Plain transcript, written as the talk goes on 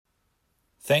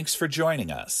Thanks for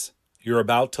joining us. You're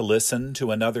about to listen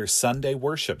to another Sunday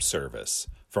worship service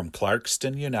from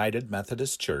Clarkston United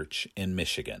Methodist Church in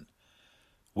Michigan.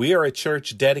 We are a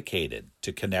church dedicated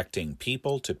to connecting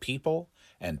people to people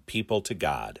and people to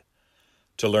God.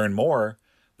 To learn more,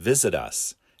 visit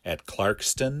us at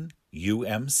clarkstonumc.org.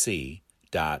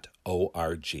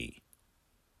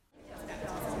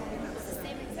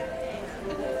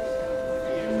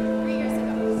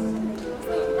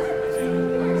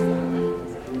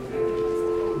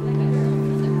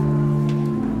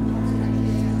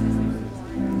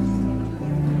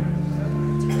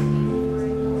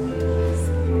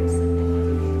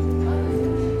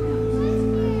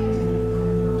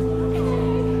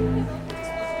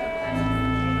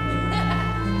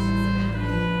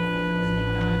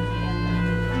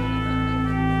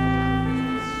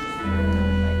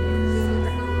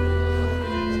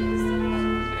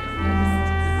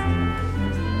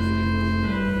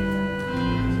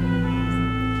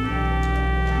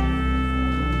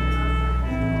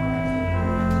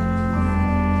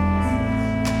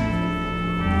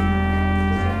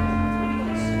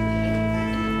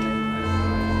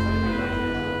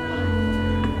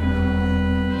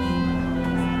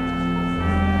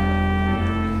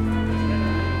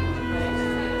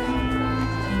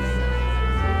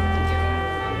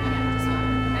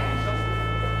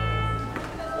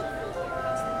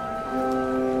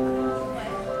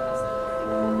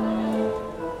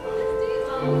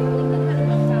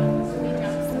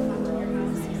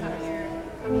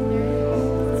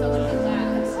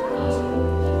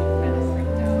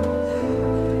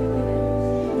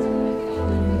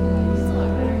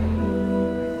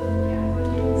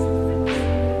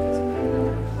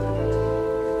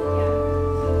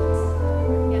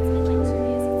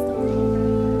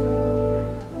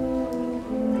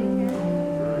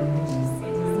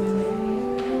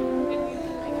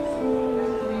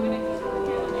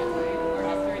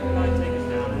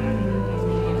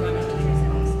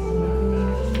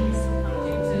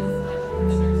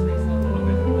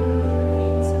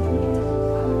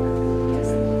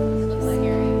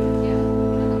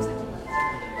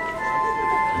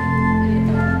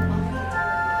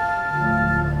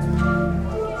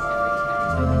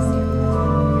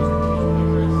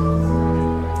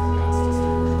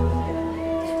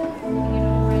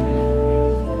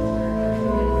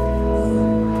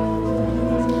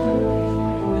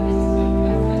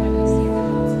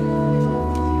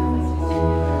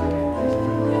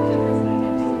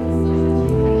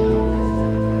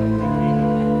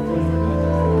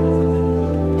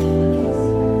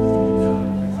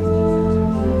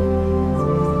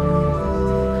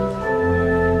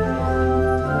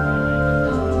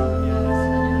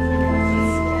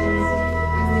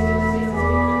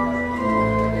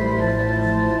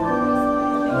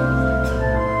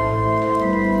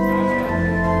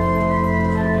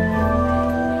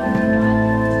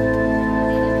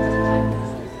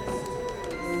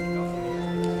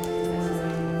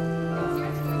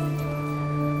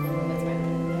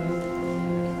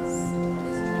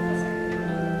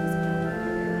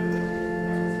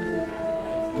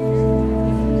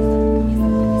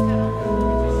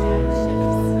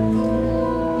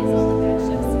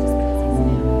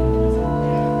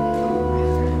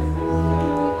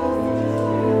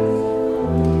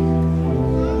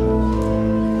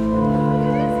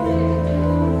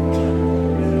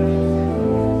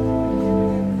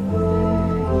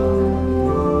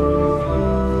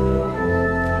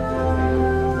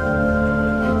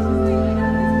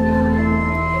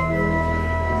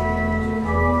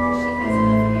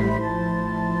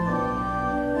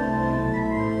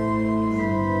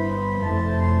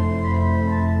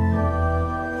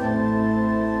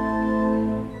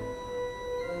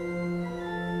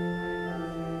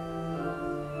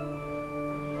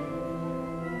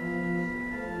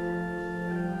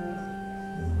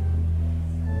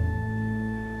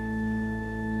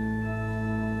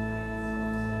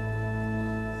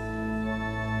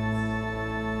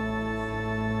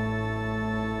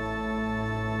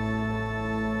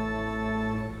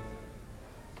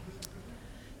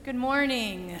 Good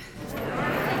morning.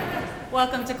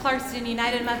 Welcome to Clarkston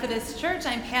United Methodist Church.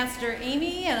 I'm Pastor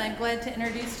Amy, and I'm glad to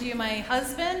introduce to you my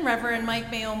husband, Reverend Mike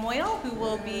Mayo Moyle, who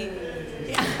will be who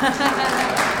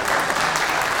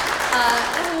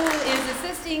is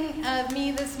assisting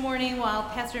me this morning while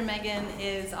Pastor Megan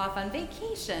is off on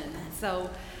vacation. So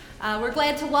we're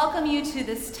glad to welcome you to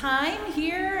this time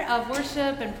here of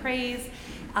worship and praise.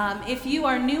 If you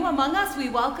are new among us, we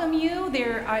welcome you.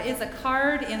 There is a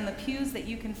card in the pews that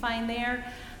you can find there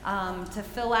to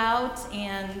fill out,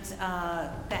 and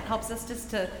that helps us just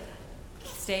to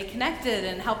stay connected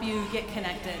and help you get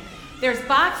connected. There's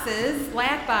boxes,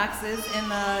 black boxes, in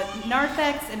the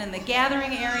narthex and in the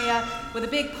gathering area with a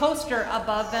big poster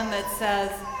above them that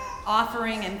says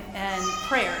offering and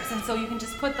prayers. And so you can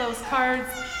just put those cards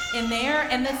in there.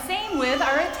 And the same with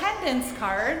our attendance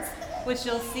cards, which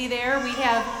you'll see there. We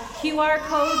have QR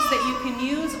codes that you can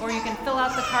use, or you can fill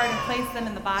out the card and place them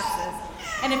in the boxes.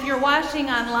 And if you're watching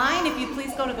online, if you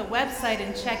please go to the website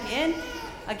and check in.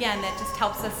 Again, that just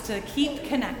helps us to keep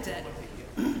connected.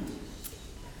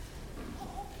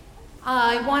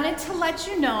 I wanted to let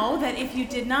you know that if you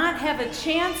did not have a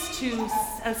chance to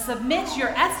submit your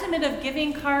estimate of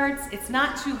giving cards, it's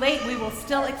not too late. We will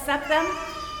still accept them.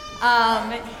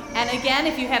 And again,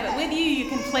 if you have it with you, you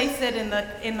can place it in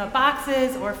the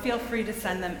boxes, or feel free to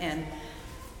send them in.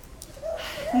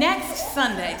 Next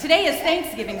Sunday, today is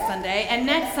Thanksgiving Sunday, and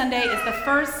next Sunday is the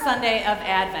first Sunday of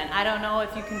Advent. I don't know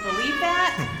if you can believe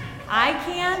that. I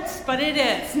can't, but it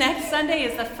is. Next Sunday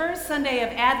is the first Sunday of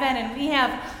Advent, and we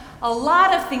have a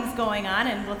lot of things going on,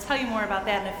 and we'll tell you more about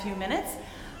that in a few minutes.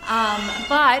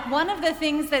 But one of the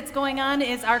things that's going on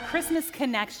is our Christmas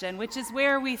Connection, which is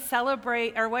where we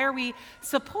celebrate, or where we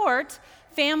support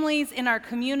families in our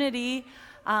community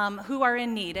who are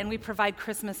in need, and we provide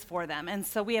Christmas for them. And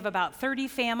so we have about 30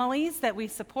 families that we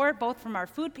support, both from our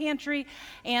food pantry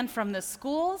and from the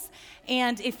schools.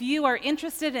 And if you are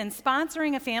interested in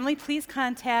sponsoring a family, please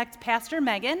contact Pastor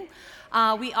Megan.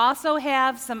 We also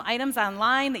have some items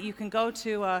online that you can go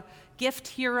to a Gift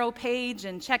Hero page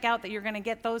and check out that you're going to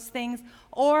get those things.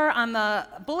 Or on the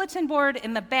bulletin board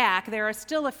in the back, there are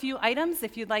still a few items.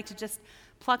 If you'd like to just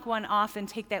pluck one off and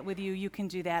take that with you, you can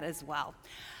do that as well.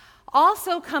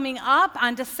 Also coming up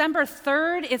on December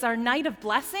 3rd is our Night of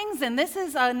Blessings, and this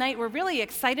is a night we're really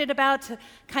excited about to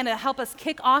kind of help us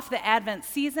kick off the Advent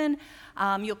season.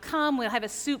 You'll come, we'll have a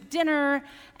soup dinner,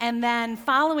 and then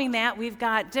following that, we've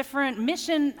got different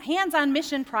hands-on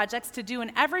mission projects to do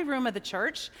in every room of the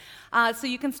church. So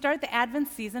you can start the Advent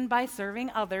season by serving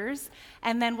others,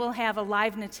 and then we'll have a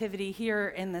live nativity here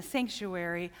in the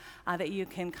sanctuary that you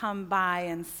can come by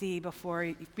and see before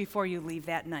you leave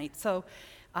that night. So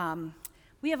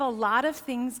we have a lot of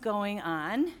things going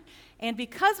on, and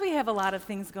because we have a lot of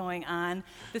things going on,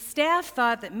 the staff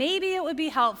thought that maybe it would be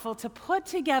helpful to put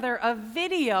together a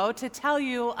video to tell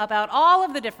you about all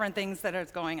of the different things that are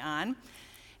going on.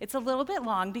 It's a little bit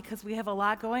long because we have a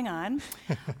lot going on,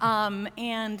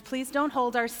 and please don't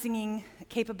hold our singing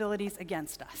capabilities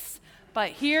against us.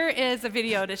 But here is a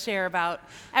video to share about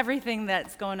everything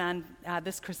that's going on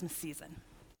this Christmas season.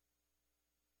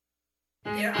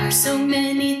 There are so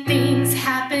many things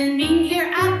happening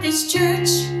here at this church.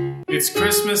 It's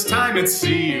Christmas time at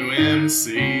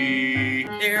CUMC.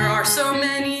 There are so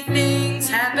many things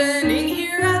happening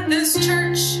here at this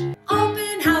church.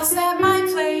 Open house at my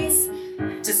place.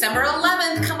 December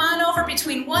 11th, come on over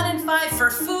between 1 and 5 for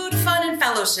food, fun, and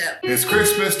fellowship. It's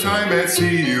Christmas time at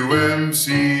CUMC.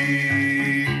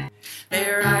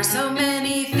 There are so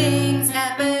many things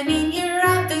happening here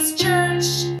at this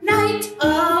church. Night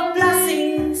of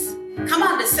Blessings. Come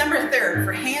on December 3rd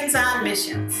for hands-on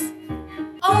missions.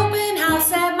 Open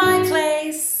house at my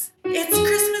place. It's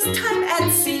Christmas time at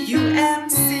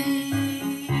CUMC.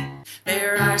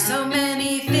 There are so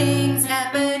many things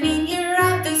happening here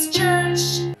at this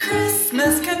church.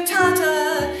 Christmas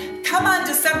cantata. Come on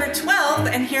December 12th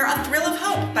and hear A Thrill of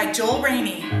Hope by Joel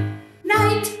Rainey.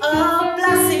 Night of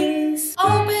Blessings.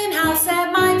 Open house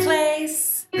at my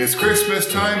place. It's Christmas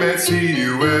time at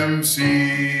CUMC.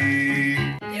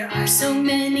 There are so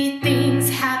many things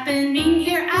happening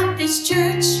here at this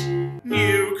church.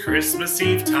 New Christmas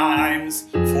Eve times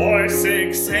 4,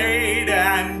 6, 8,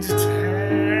 and 10.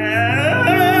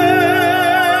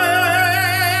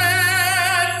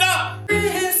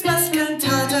 Christmas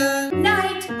cantata.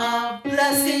 Night of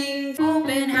Blessings.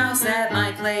 Open house at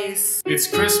my place. It's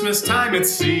Christmas time at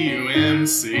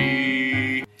CUMC.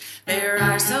 There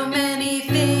are so many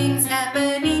things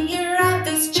happening here at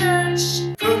this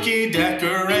church. Cookie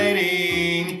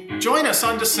decorating. Join us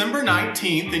on December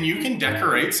 19th and you can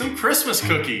decorate some Christmas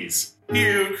cookies.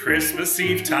 New Christmas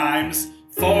Eve times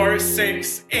 4,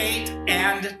 6, 8,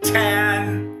 and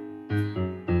 10.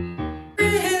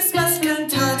 Christmas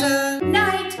cantata.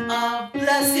 Night of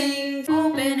Blessings.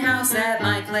 Open house at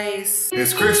my place.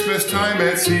 It's Christmas time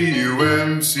at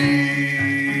CUMC.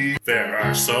 There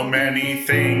are so many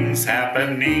things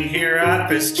happening here at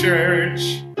this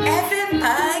church. Advent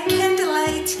by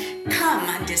Candlelight. Come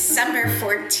on December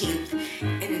 14th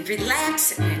and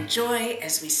relax and enjoy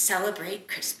as we celebrate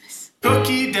Christmas.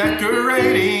 Cookie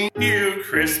decorating. New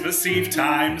Christmas Eve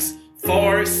times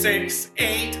 4, 6,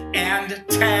 8, and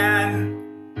 10.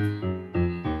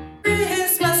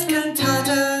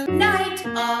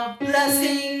 of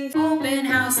blessings. Open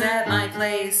house at my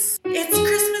place. It's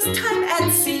Christmas time at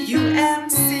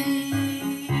CUMC.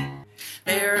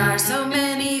 There are so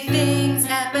many things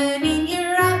happening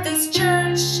here at this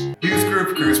church. Youth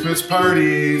group Christmas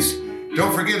parties.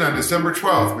 Don't forget, on December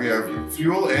 12th, we have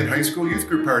Fuel and high school youth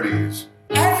group parties.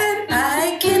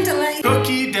 F&I Candlelight.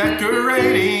 Cookie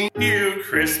decorating. New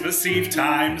Christmas Eve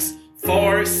times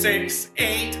 4, 6,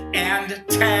 8, and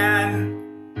 10.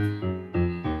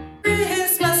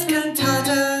 Christmas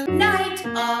cantata. Night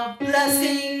of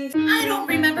blessings. I don't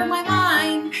remember my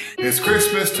line. It's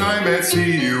Christmas time at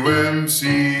CUMC.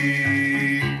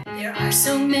 There are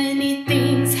so many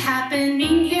things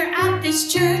happening here at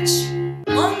this church.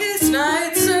 Longest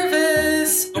night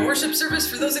service. A worship service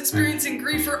for those experiencing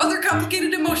grief or other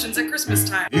complicated emotions at Christmas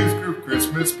time. Youth group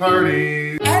Christmas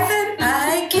parties.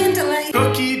 F&I Candlelight.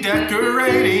 Cookie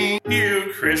decorating.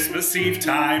 New Christmas Eve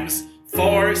times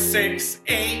 4, 6,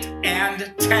 8,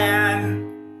 and 10.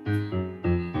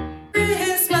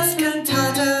 Christmas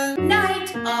cantata.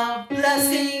 Night of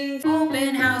blessings.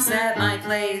 Open house at my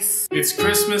place. It's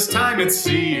Christmas time at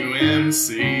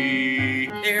CUMC.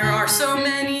 There are so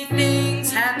many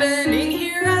things happening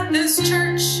here at this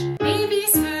church.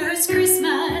 Baby's first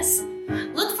Christmas.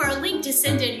 Look for a link to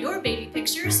send in your baby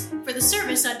pictures for the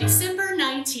service on December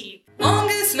 19th.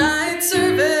 Longest night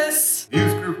service.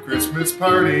 Youth group Christmas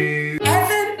parties.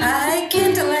 F&I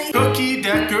Candlelight. Cookie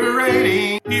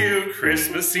decorating. New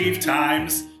Christmas Eve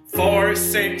times 4,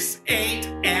 6, 8,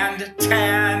 and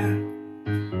 10.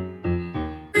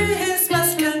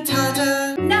 Christmas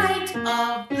cantata. Night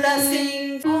of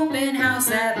blessings. Open house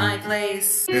at my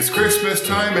place. It's Christmas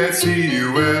time at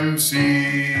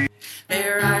CUMC.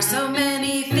 There are so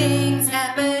many things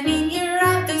happening here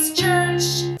at this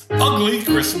church. Ugly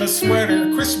Christmas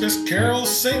sweater, Christmas carols,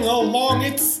 sing along.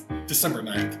 It's December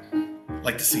 9th.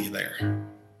 Like to see you there.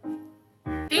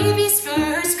 Baby's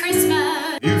first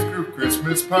Christmas. Youth group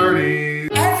Christmas parties.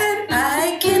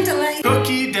 F&I Candlelight.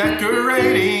 Cookie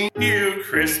decorating. New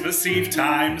Christmas Eve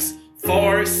times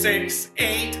 4, 6,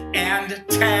 8, and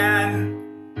 10.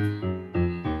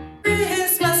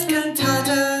 Christmas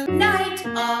cantata. Night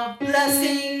of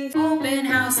blessings. Open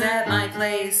house at my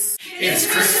place. It's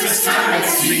Christmas time at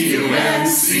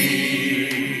CUMC.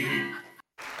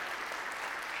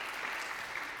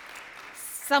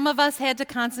 Some of us had to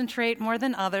concentrate more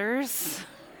than others.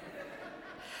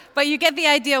 But you get the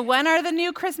idea. When are the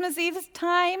new Christmas Eve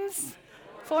times?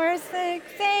 4, 6,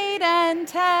 8, and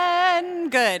 10.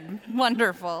 Good.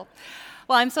 Wonderful.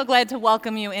 Well, I'm so glad to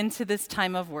welcome you into this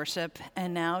time of worship.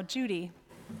 And now, Judy.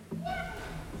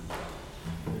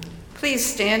 Please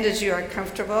stand as you are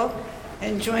comfortable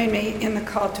and join me in the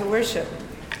call to worship.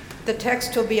 The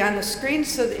text will be on the screen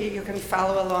so that you can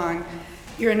follow along.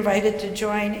 You're invited to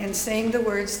join in saying the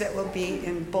words that will be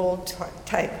in bold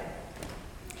type.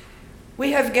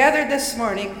 We have gathered this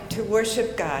morning to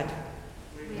worship God.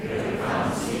 We have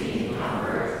come seeking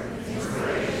comfort,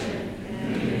 inspiration,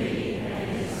 and unity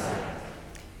and insight.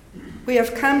 We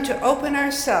have come to open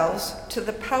ourselves to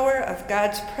the power of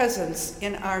God's presence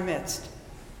in our midst.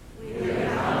 We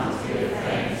have come to give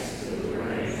thanks to the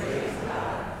great praise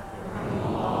God, from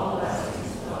whom all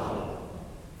blessings flow.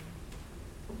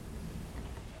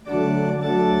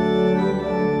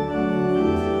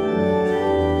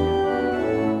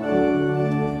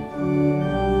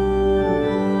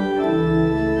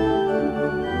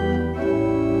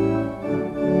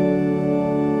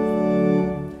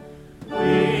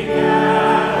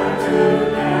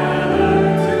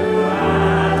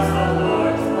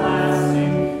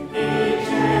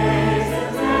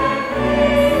 Jesus.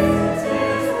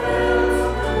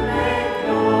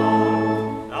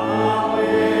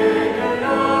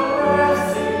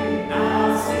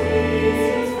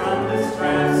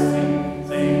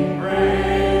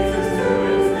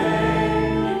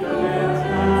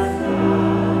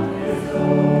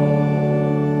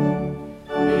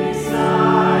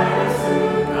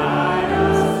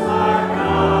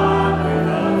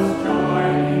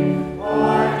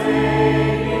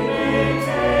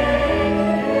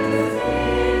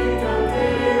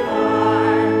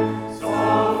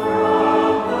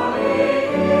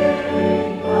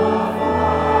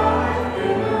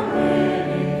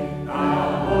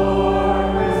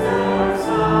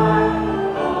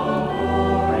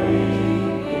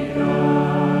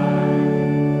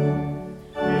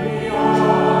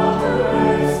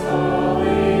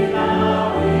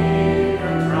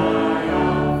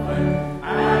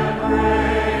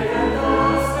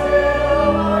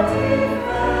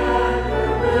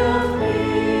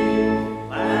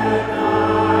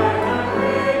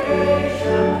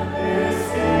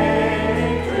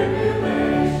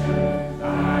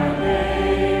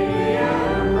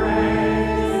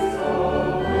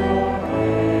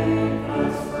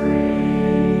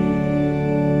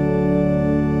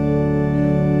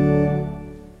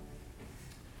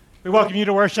 We welcome you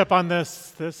to worship on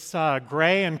this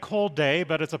gray and cold day,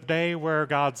 but it's a day where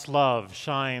God's love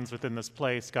shines within this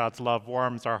place. God's love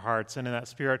warms our hearts, and in that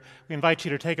spirit, we invite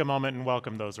you to take a moment and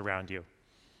welcome those around you.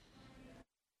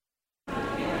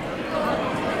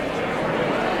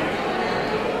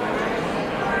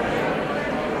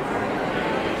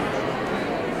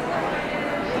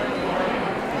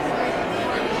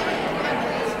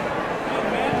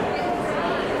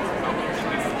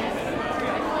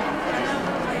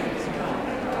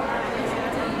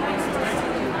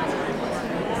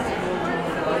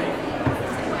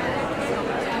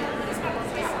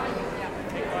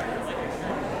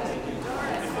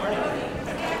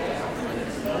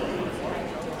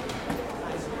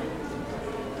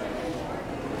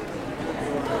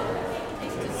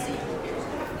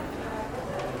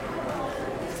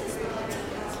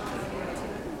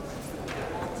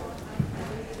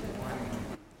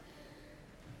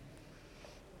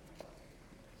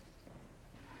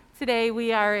 Today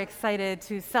we are excited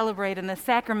to celebrate in the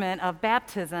sacrament of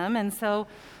baptism, and so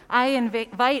I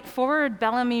invite forward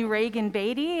Bellamy Reagan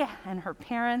Beatty and her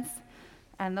parents,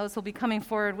 and those who will be coming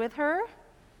forward with her.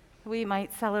 We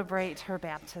might celebrate her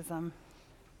baptism.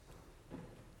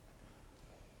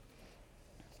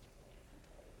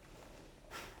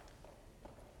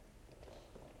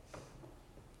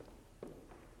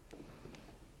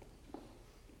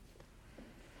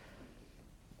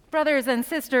 Brothers and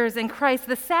sisters in Christ,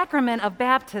 the sacrament of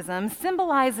baptism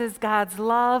symbolizes God's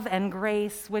love and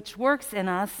grace, which works in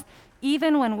us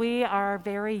even when we are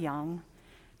very young.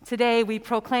 Today, we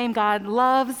proclaim God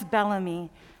loves Bellamy,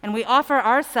 and we offer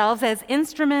ourselves as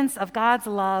instruments of God's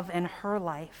love in her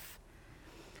life.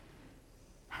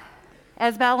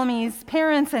 As Bellamy's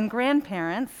parents and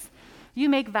grandparents, you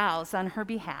make vows on her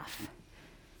behalf.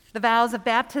 The vows of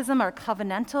baptism are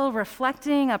covenantal,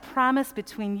 reflecting a promise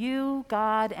between you,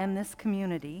 God, and this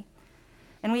community.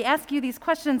 And we ask you these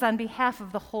questions on behalf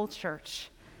of the whole church.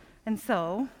 And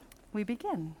so, we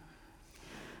begin.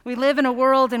 We live in a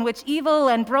world in which evil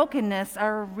and brokenness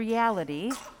are a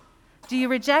reality. Do you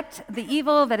reject the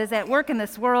evil that is at work in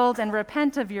this world and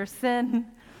repent of your sin?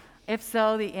 If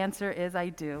so, the answer is I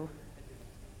do.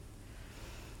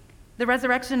 The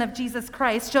resurrection of Jesus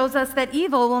Christ shows us that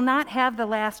evil will not have the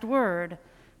last word.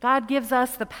 God gives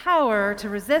us the power to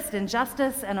resist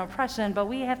injustice and oppression, but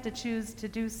we have to choose to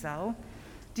do so.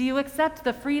 Do you accept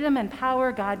the freedom and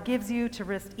power God gives you to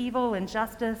resist evil,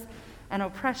 injustice, and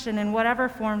oppression in whatever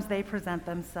forms they present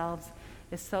themselves?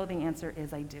 If so, the answer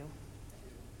is I do.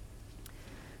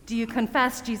 Do you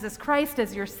confess Jesus Christ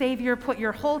as your Savior, put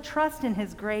your whole trust in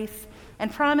his grace,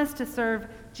 and promise to serve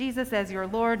Jesus as your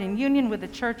Lord in union with the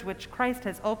church which Christ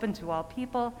has opened to all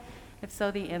people? If so,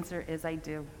 the answer is I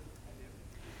do.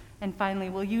 And finally,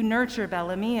 will you nurture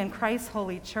Bellamy in Christ's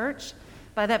holy church,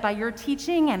 by your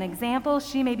teaching and example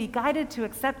she may be guided to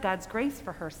accept God's grace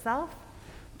for herself,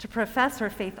 to profess her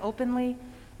faith openly,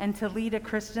 and to lead a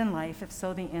Christian life? If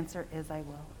so, the answer is I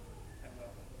will.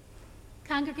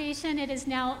 Congregation, it is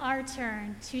now our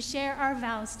turn to share our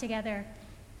vows together.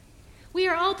 We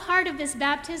are all part of this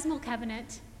baptismal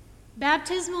covenant.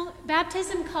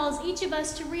 Baptism calls each of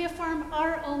us to reaffirm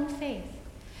our own faith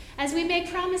as we make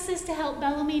promises to help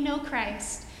Bellamy know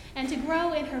Christ and to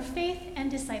grow in her faith and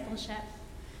discipleship.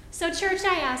 So, church,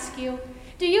 I ask you,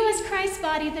 do you as Christ's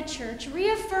body, the church,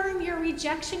 reaffirm your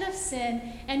rejection of sin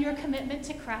and your commitment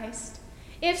to Christ?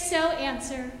 If so,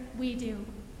 answer, we do.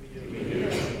 We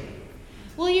do.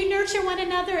 Will you nurture one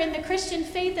another in the Christian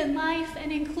faith and life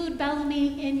and include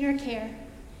Bellamy in your care?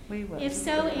 We will. If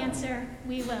so, answer,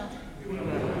 we will. We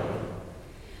will.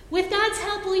 With God's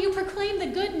help, will you proclaim the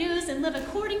good news and live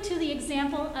according to the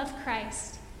example of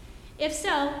Christ? If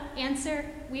so, answer,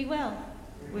 we will.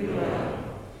 We will.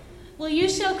 Will you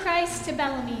show Christ to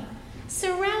Bellamy,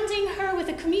 surrounding her with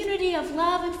a community of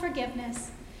love and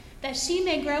forgiveness, that she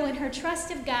may grow in her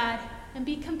trust of God and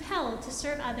be compelled to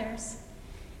serve others?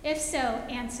 If so,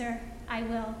 answer, I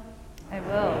will. I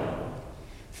will.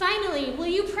 Finally, will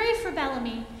you pray for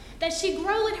Bellamy that she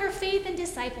grow in her faith and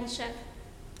discipleship,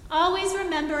 always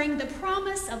remembering the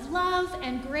promise of love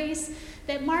and grace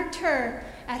that marked her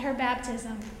at her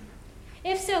baptism?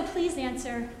 If so, please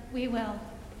answer, we will.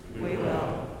 We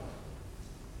will.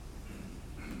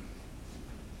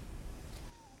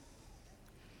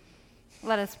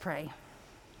 Let us pray.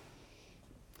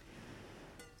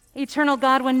 Eternal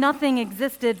God, when nothing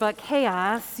existed but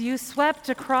chaos, you swept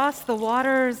across the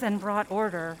waters and brought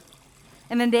order.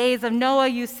 In the days of Noah,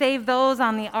 you saved those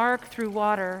on the ark through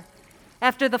water.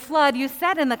 After the flood, you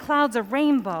set in the clouds a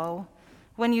rainbow.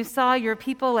 When you saw your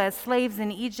people as slaves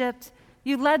in Egypt,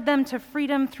 you led them to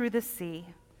freedom through the sea.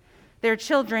 Their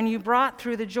children you brought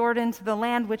through the Jordan to the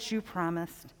land which you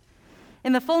promised.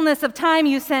 In the fullness of time,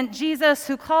 you sent Jesus,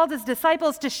 who called his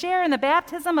disciples to share in the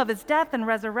baptism of his death and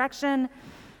resurrection,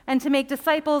 and to make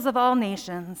disciples of all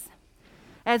nations.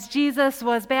 As Jesus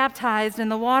was baptized in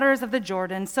the waters of the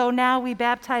Jordan, so now we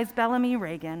baptize Bellamy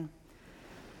Reagan.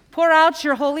 Pour out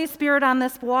your Holy Spirit on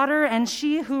this water, and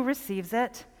she who receives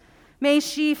it, may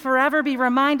she forever be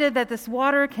reminded that this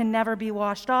water can never be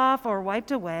washed off or wiped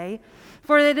away,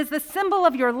 for it is the symbol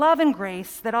of your love and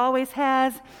grace that always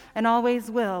has and always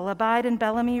will abide in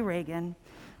Bellamy Reagan.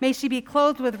 May she be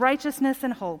clothed with righteousness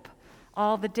and hope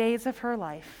all the days of her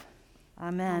life.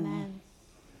 Amen. Amen.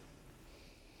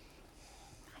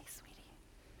 Hi, sweetie.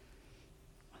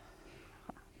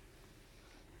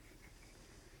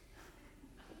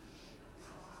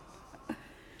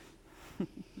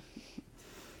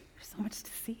 There's so much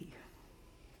to see.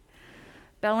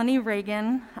 Bellamy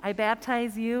Reagan, I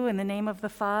baptize you in the name of the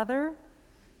Father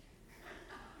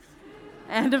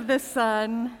and of the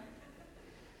Son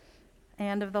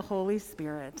and of the Holy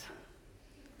Spirit.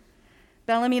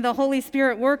 Bellamy, the Holy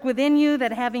Spirit work within you,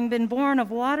 that having been born of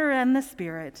water and the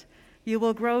Spirit, you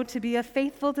will grow to be a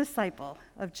faithful disciple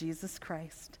of Jesus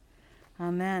Christ.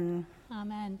 Amen.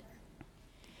 Amen.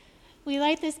 We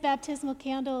light this baptismal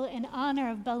candle in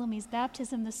honor of Bellamy's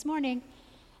baptism this morning,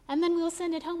 and then we'll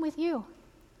send it home with you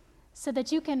so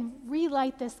that you can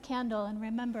relight this candle and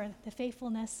remember the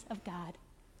faithfulness of God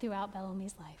throughout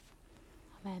Bellamy's life.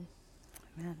 Amen.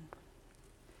 Amen.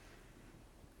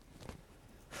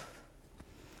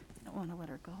 I don't want to let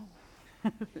her go.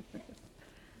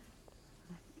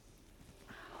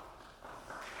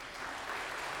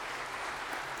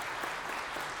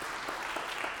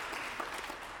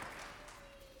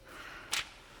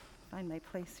 Find my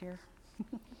place here.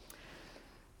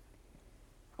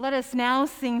 Let us now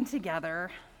sing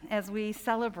together as we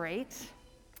celebrate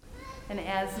and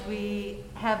as we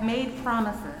have made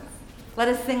promises. Let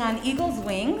us sing on Eagle's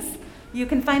Wings. You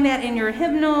can find that in your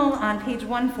hymnal on page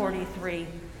 143.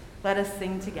 Let us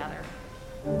sing together.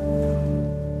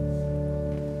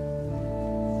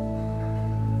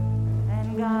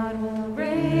 And God will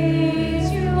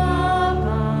raise you up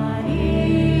on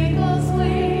eagle's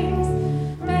wings,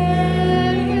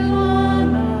 bear you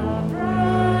on the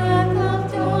breath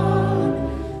of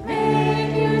dawn,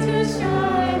 make you to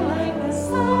shine like the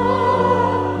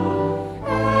sun,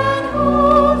 and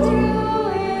hold you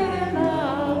in the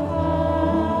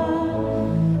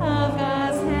palm of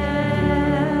God's hand.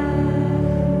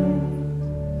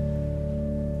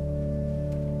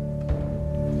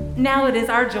 Now it is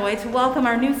our joy to welcome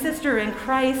our new sister in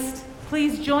Christ.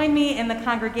 Please join me in the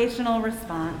congregational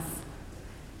response.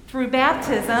 Through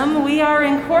baptism, we are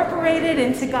incorporated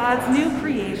into God's new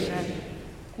creation.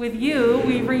 With you,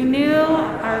 we renew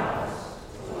our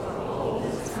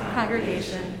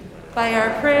congregation by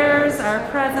our prayers, our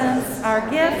presence, our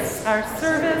gifts, our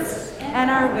service, and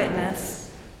our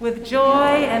witness. With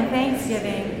joy and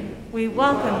thanksgiving, we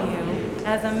welcome you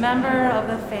as a member of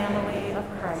the family of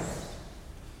Christ.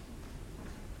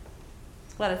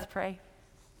 Let us pray.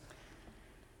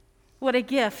 What a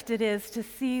gift it is to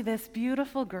see this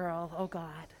beautiful girl, oh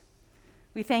God.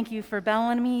 We thank you for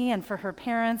Bellamy and for her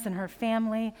parents and her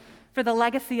family, for the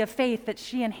legacy of faith that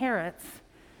she inherits,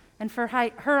 and for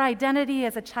her identity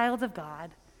as a child of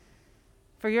God.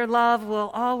 For your love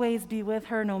will always be with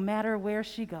her no matter where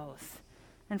she goes,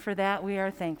 and for that we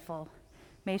are thankful.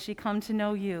 May she come to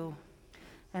know you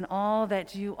and all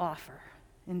that you offer.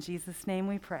 In Jesus' name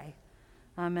we pray.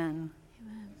 Amen.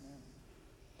 Amen.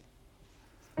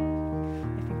 I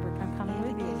think I'm coming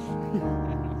with you.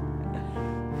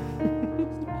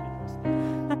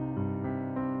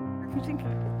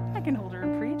 I can hold her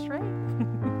and preach, right?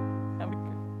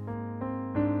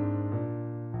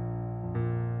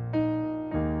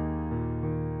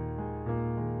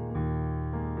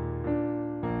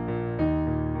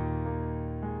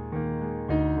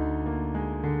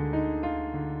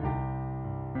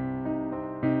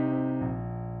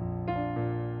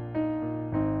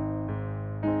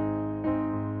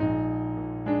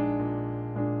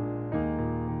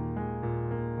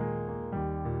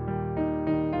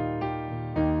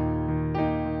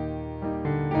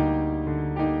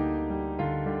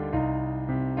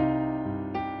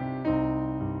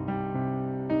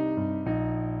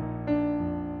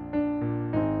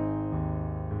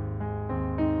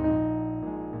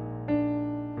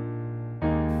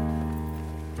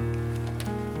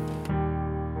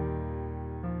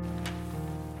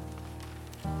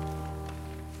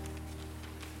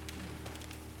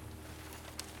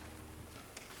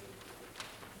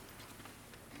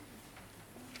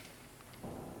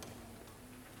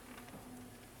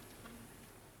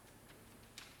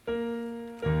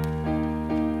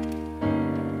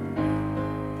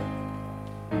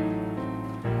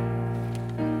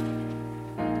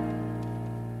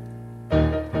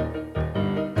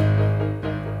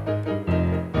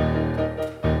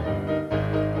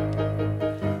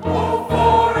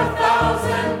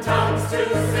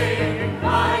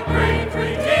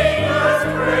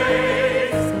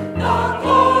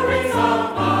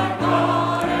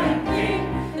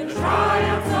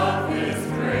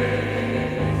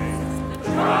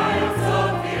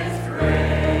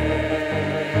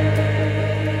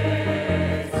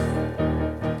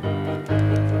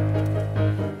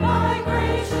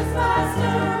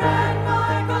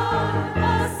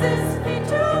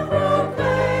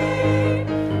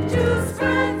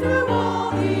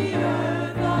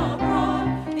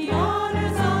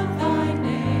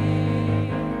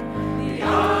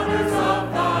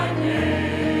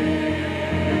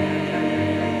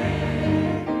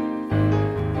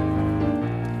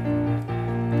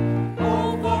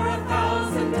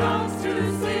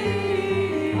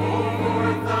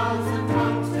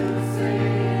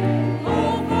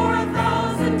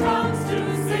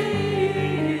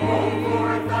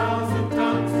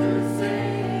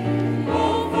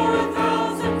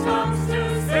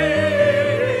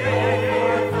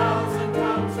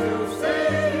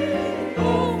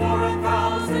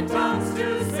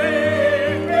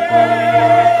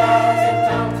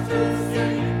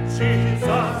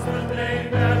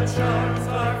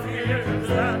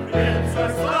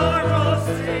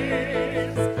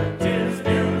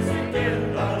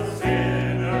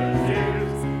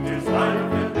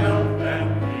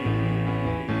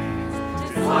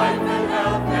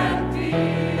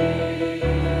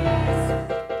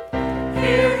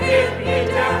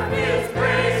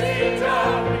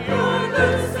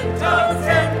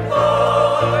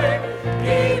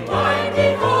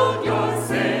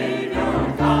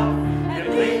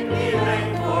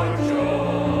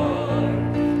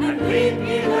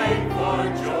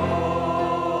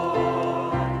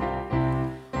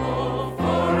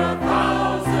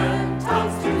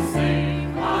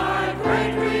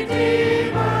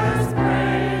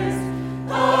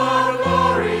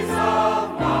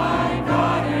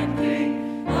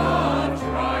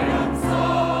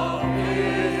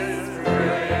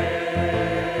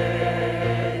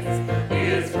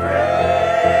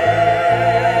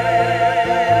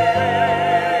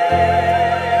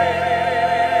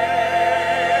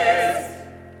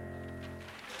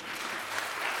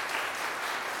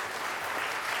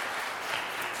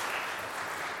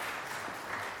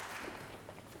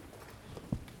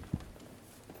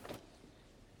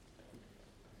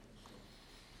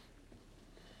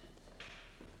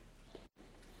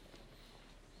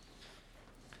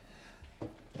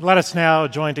 Let us now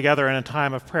join together in a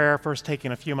time of prayer, first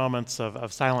taking a few moments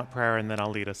of silent prayer, and then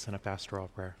I'll lead us in a pastoral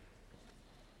prayer.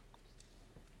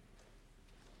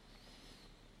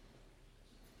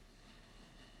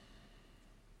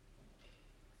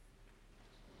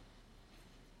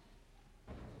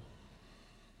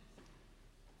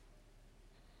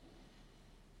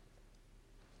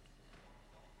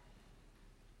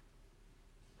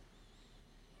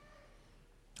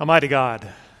 Almighty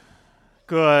God,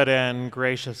 good and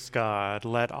gracious God,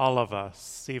 let all of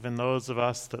us, even those of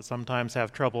us that sometimes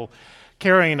have trouble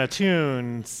carrying a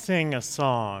tune, sing a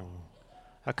song,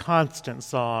 a constant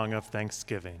song of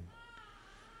thanksgiving.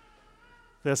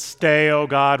 This day, O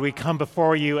God, we come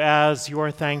before you as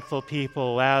your thankful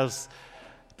people, as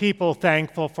people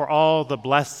thankful for all the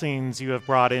blessings you have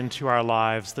brought into our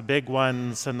lives, the big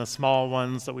ones and the small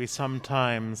ones that we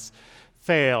sometimes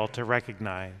fail to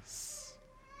recognize.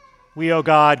 We, O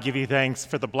God, give you thanks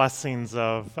for the blessings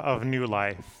of new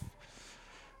life.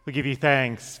 We give you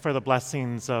thanks for the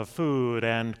blessings of food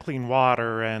and clean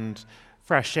water and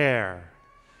fresh air,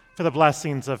 for the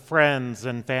blessings of friends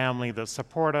and family that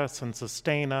support us and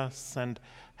sustain us and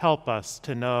help us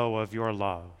to know of your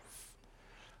love.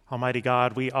 Almighty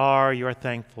God, we are your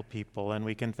thankful people, and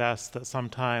we confess that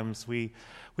sometimes we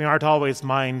aren't always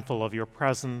mindful of your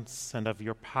presence and of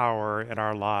your power in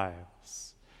our lives.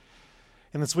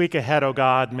 In this week ahead, O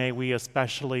God, may we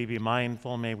especially be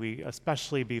mindful, may we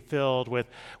especially be filled with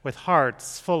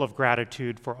hearts full of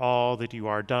gratitude for all that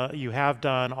you have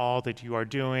done, all that you are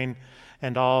doing,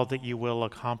 and all that you will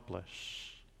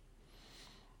accomplish.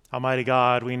 Almighty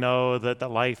God, we know that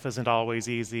life isn't always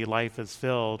easy. Life is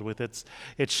filled with its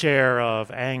share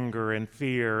of anger and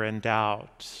fear and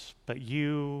doubt. But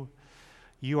you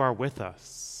are with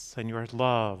us, and your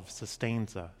love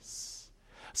sustains us.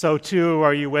 So too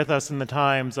are you with us in the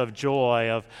times of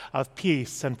joy, of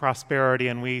peace and prosperity,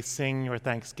 and we sing your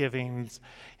thanksgivings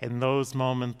in those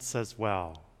moments as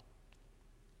well.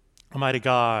 Almighty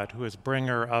God, who is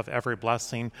bringer of every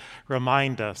blessing,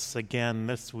 remind us again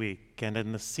this week and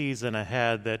in the season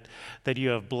ahead that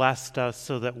you have blessed us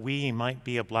so that we might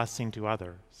be a blessing to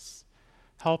others.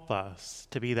 Help us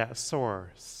to be that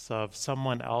source of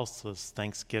someone else's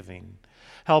thanksgiving.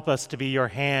 Help us to be your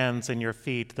hands and your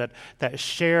feet that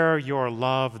share your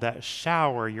love, that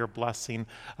shower your blessing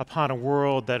upon a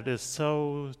world that is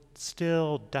so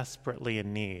still desperately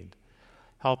in need.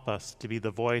 Help us to be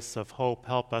the voice of hope.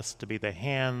 Help us to be the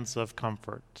hands of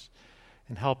comfort.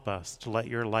 And help us to let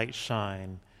your light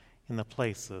shine in the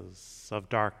places of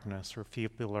darkness where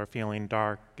people are feeling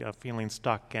dark, feeling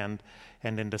stuck and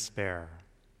in despair.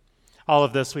 All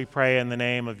of this we pray in the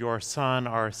name of your Son,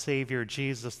 our Savior,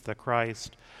 Jesus the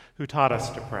Christ, who taught us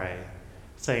to pray,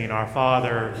 saying, Our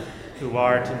Father, who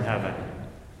art in heaven,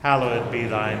 hallowed be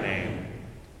thy name.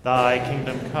 Thy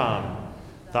kingdom come,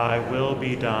 thy will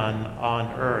be done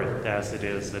on earth as it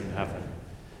is in heaven.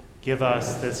 Give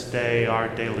us this day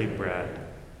our daily bread,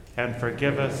 and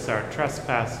forgive us our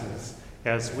trespasses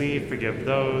as we forgive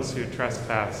those who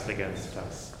trespass against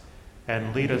us.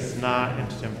 And lead us not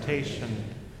into temptation,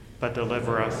 but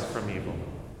deliver us from evil.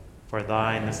 For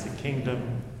thine is the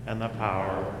kingdom, and the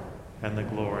power, and the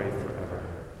glory forever.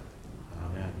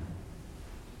 Amen.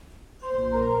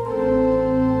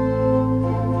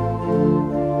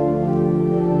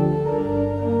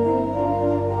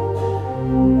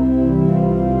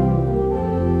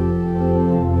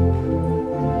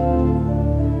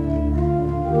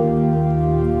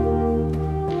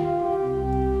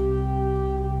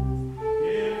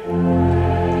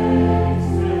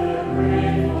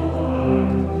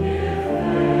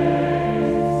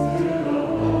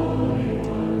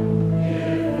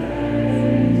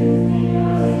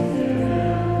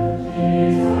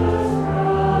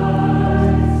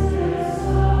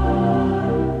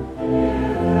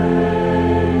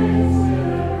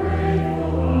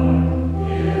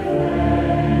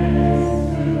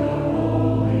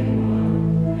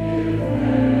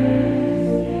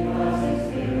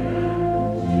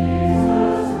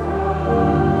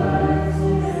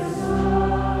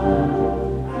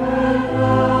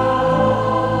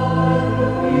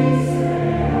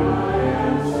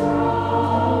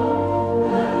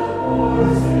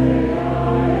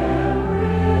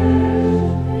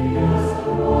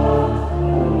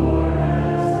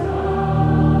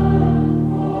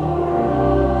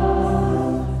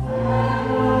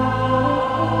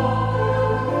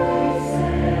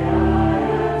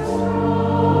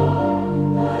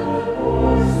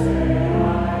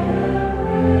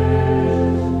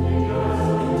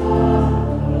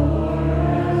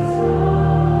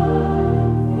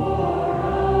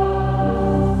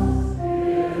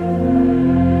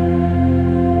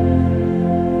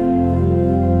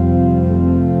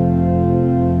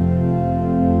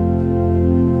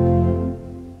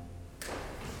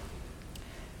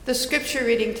 The scripture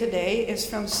reading today is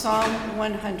from Psalm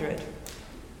 100.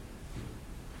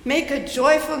 Make a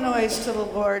joyful noise to the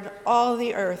Lord, all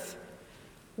the earth.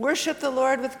 Worship the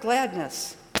Lord with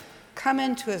gladness. Come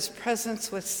into his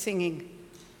presence with singing.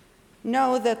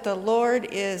 Know that the Lord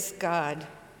is God.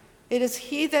 It is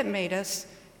he that made us,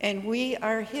 and we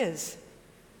are his.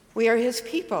 We are his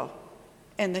people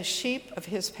and the sheep of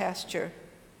his pasture.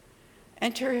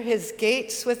 Enter his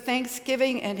gates with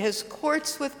thanksgiving and his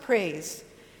courts with praise.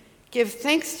 Give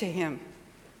thanks to him.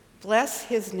 Bless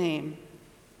his name.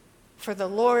 For the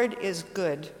Lord is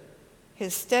good.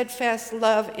 His steadfast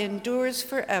love endures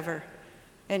forever,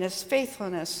 and his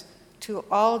faithfulness to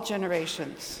all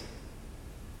generations.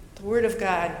 The word of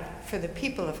God for the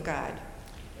people of God.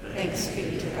 Thanks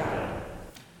be to God.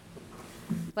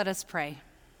 Let us pray.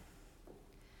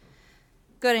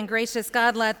 Good and gracious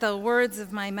God, let the words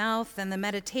of my mouth and the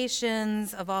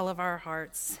meditations of all of our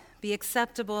hearts be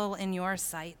acceptable in your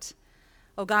sight,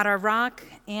 O God, our rock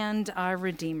and our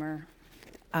redeemer.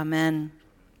 Amen.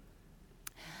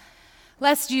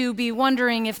 Lest you be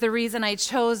wondering if the reason I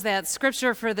chose that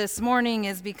scripture for this morning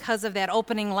is because of that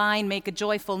opening line, make a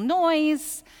joyful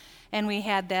noise, and we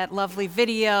had that lovely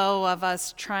video of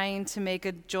us trying to make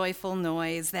a joyful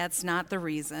noise. That's not the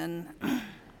reason.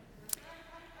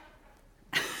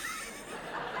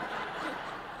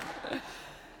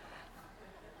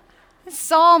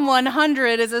 Psalm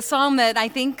 100 is a psalm that I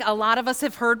think a lot of us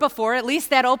have heard before, at least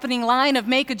that opening line of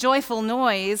make a joyful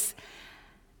noise.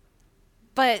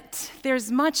 But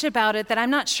there's much about it that I'm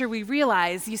not sure we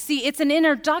realize. You see, it's an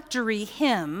introductory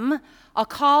hymn, a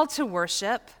call to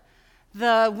worship.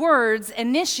 The words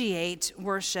initiate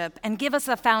worship and give us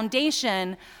a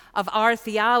foundation of our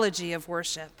theology of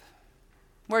worship.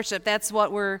 Worship, that's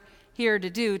what we're here to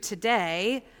do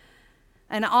today.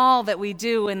 And all that we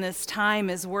do in this time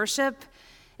is worship.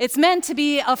 It's meant to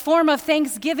be a form of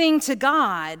thanksgiving to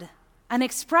God, an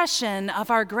expression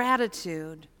of our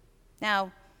gratitude.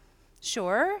 Now,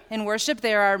 sure, in worship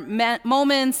there are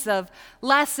moments of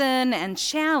lesson and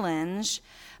challenge,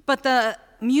 but the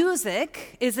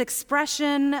music is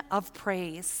expression of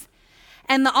praise.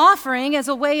 And the offering is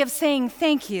a way of saying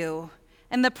thank you.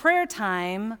 And the prayer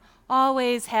time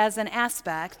always has an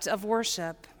aspect of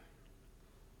worship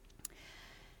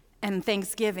and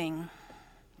thanksgiving.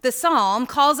 The psalm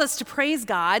calls us to praise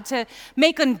God, to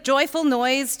make a joyful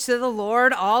noise to the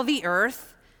Lord, all the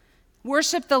earth.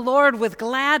 Worship the Lord with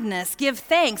gladness. Give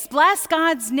thanks. Bless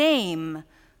God's name.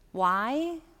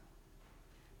 Why?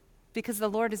 Because the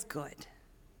Lord is good.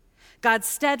 God's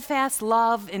steadfast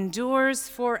love endures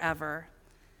forever.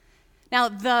 Now,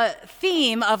 the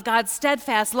theme of God's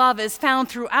steadfast love is found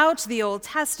throughout the Old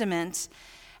Testament,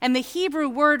 and the Hebrew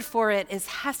word for it is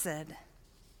hesed.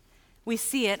 We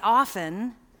see it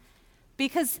often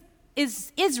because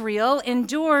Israel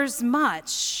endures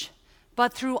much,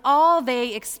 but through all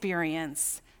they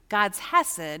experience, God's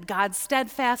hesed, God's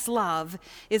steadfast love,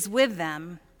 is with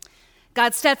them.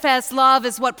 God's steadfast love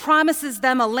is what promises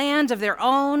them a land of their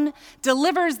own,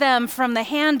 delivers them from the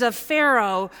hand of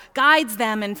Pharaoh, guides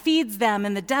them and feeds them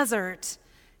in the desert.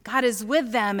 God is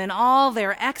with them in all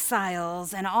their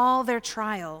exiles and all their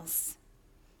trials.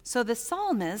 So the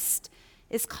psalmist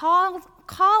is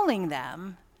calling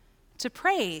them to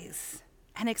praise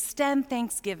and extend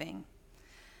thanksgiving.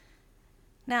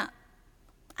 Now,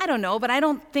 I don't know, but I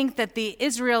don't think that the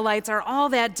Israelites are all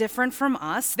that different from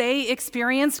us. They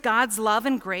experienced God's love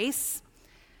and grace,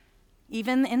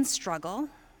 even in struggle,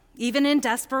 even in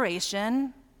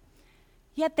desperation.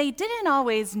 Yet they didn't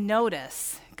always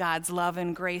notice God's love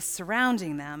and grace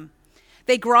surrounding them.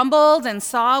 They grumbled and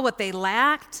saw what they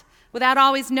lacked without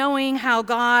always knowing how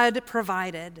God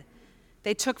provided.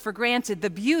 They took for granted the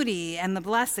beauty and the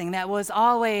blessing that was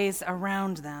always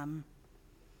around them.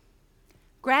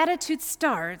 Gratitude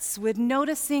starts with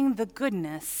noticing the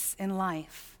goodness in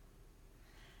life.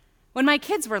 When my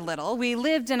kids were little, we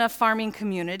lived in a farming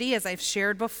community, as I've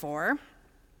shared before.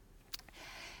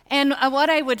 And what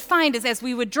I would find is as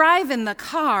we would drive in the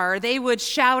car, they would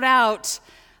shout out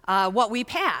what we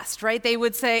passed, right? They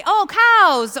would say, oh,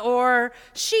 cows, or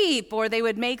sheep, or they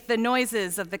would make the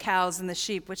noises of the cows and the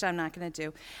sheep, which I'm not going to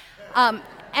do.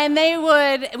 And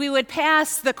we would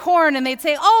pass the corn, and they'd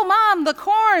say, oh, Mom, the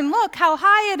corn, look how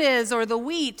high it is, or the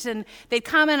wheat, and they'd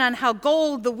comment on how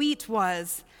gold the wheat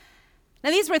was.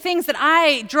 Now, these were things that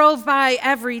I drove by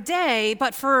every day,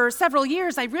 but for several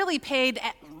years, I really paid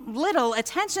little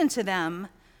attention to them.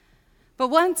 But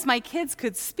once my kids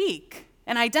could speak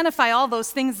and identify all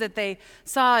those things that they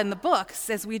saw in the books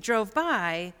as we drove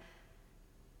by,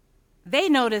 they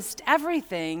noticed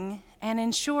everything and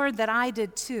ensured that I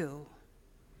did too.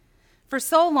 For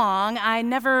so long, I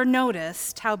never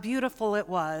noticed how beautiful it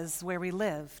was where we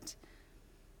lived.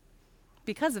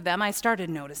 Because of them, I started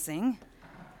noticing.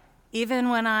 Even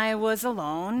when I was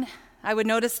alone, I would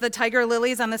notice the tiger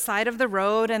lilies on the side of the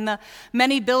road and the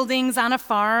many buildings on a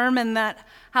farm and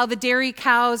how the dairy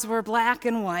cows were black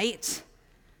and white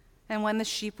and when the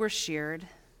sheep were sheared.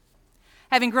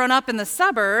 Having grown up in the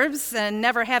suburbs and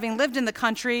never having lived in the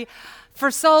country,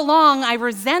 for so long I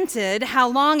resented how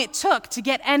long it took to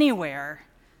get anywhere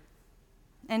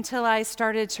until I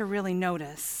started to really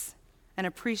notice and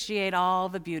appreciate all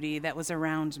the beauty that was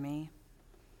around me.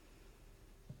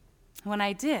 When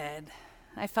I did,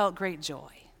 I felt great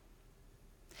joy.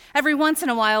 Every once in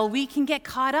a while, we can get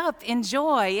caught up in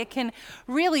joy. It can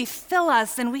really fill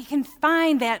us, and we can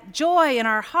find that joy in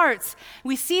our hearts.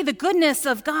 We see the goodness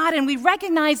of God, and we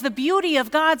recognize the beauty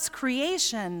of God's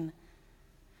creation,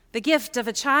 the gift of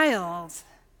a child,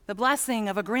 the blessing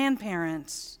of a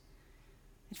grandparent.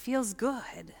 It feels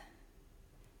good.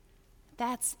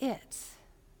 That's it.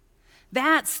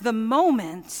 That's the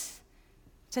moment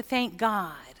to thank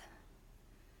God.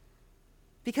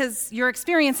 Because you're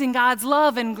experiencing God's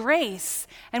love and grace.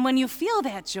 And when you feel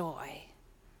that joy,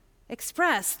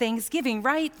 express thanksgiving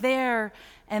right there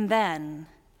and then.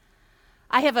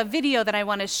 I have a video that I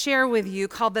want to share with you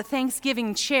called The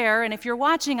Thanksgiving Chair. And if you're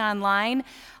watching online,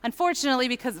 unfortunately,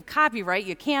 because of copyright,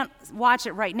 you can't watch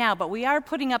it right now. But we are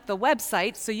putting up the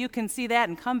website so you can see that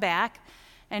and come back.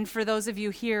 And for those of you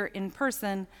here in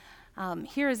person,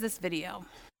 here is this video.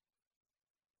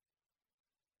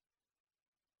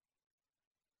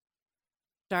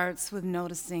 Starts with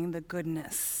noticing the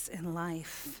goodness in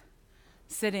life,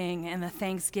 sitting in the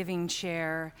Thanksgiving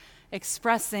chair,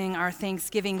 expressing our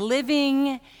thanksgiving,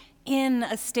 living in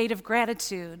a state of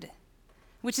gratitude,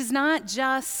 which is not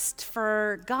just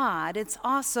for God, it's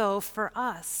also for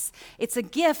us. It's a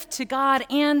gift to God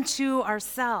and to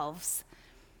ourselves.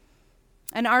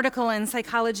 An article in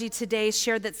Psychology Today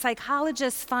shared that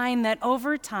psychologists find that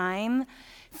over time,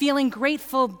 feeling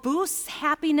grateful boosts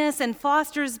happiness and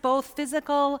fosters both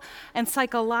physical and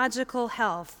psychological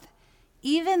health,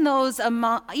 even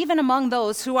among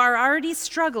those who are already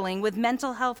struggling with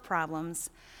mental health problems.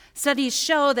 Studies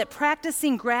show that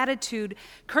practicing gratitude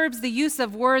curbs the use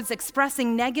of words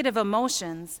expressing negative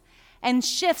emotions and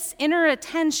shifts inner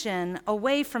attention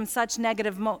away from such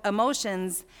negative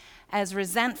emotions as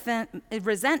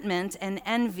resentment and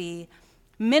envy,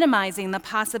 minimizing the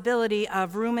possibility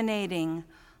of ruminating,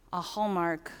 a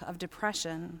hallmark of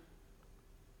depression.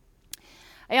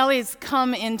 I always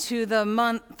come into the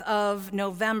month of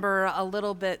November a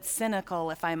little bit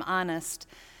cynical, if I'm honest.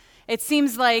 It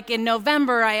seems like in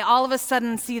November, I all of a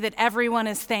sudden see that everyone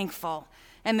is thankful,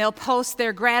 and they'll post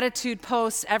their gratitude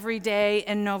posts every day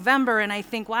in November, and I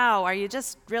think, wow, are you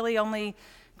just really only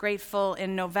grateful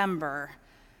in November?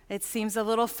 It seems a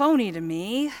little phony to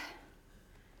me.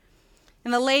 In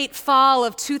the late fall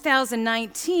of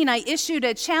 2019, I issued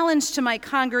a challenge to my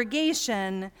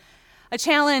congregation, a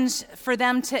challenge for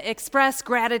them to express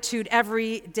gratitude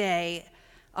every day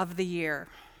of the year.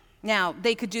 Now,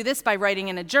 they could do this by writing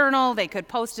in a journal, they could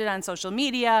post it on social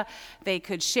media, they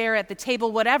could share at the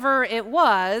table, whatever it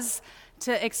was,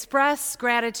 to express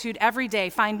gratitude every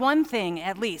day. Find one thing,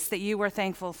 at least, that you were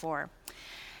thankful for.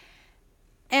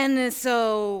 And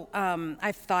so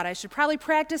I thought I should probably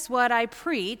practice what I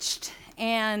preached,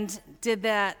 and did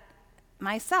that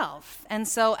myself. And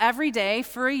so every day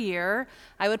for a year,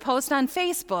 I would post on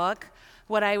Facebook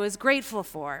what I was grateful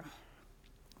for.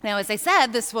 Now, as I said,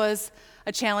 this was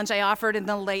a challenge I offered in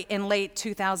late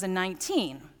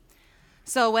 2019.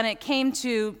 So when it came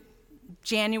to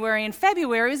January and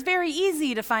February, it was very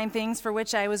easy to find things for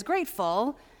which I was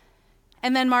grateful.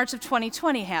 And then March of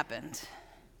 2020 happened,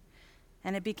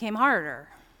 and it became harder.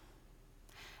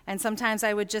 And sometimes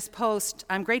I would just post,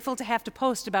 I'm grateful to have to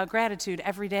post about gratitude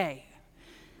every day,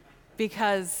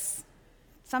 because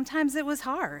sometimes it was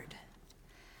hard.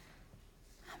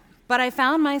 But I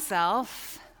found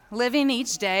myself living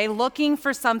each day looking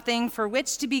for something for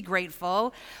which to be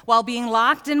grateful while being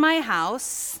locked in my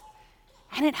house,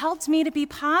 and it helped me to be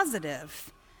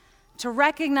positive, to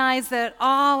recognize that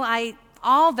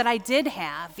all that I did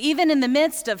have, even in the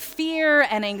midst of fear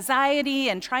and anxiety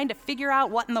and trying to figure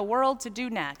out what in the world to do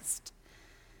next.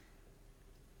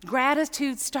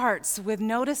 Gratitude starts with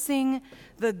noticing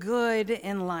the good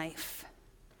in life.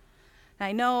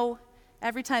 I know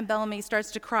every time Bellamy starts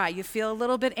to cry, you feel a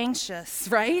little bit anxious,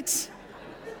 right?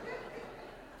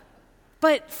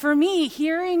 But for me,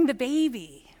 hearing the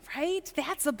baby, right,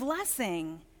 that's a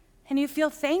blessing. And you feel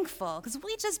thankful because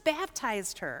we just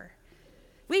baptized her.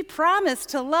 We promised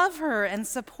to love her and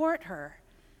support her.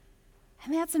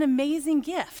 And that's an amazing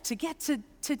gift to get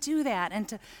to do that and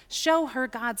to show her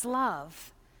God's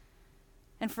love.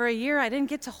 And for a year, I didn't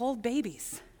get to hold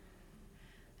babies.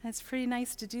 And it's pretty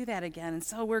nice to do that again, and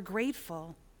so we're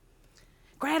grateful.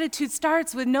 Gratitude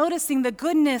starts with noticing the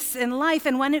goodness in life,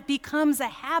 and when it becomes a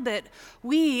habit,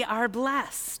 we are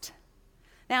blessed.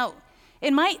 Now,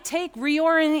 it might take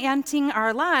reorienting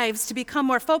our lives to become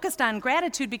more focused on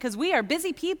gratitude because we are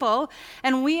busy people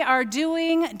and we are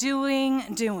doing.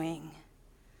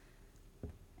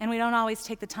 And we don't always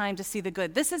take the time to see the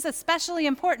good. This is especially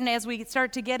important as we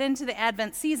start to get into the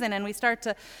Advent season and we start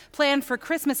to plan for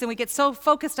Christmas and we get so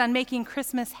focused on making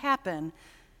Christmas happen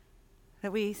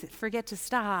that we forget to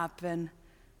stop and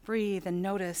breathe and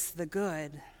notice the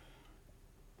good.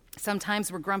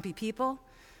 Sometimes we're grumpy people,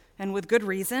 and with good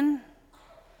reason.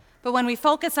 But when we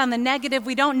focus on the negative,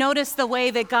 we don't notice the way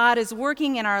that God is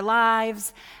working in our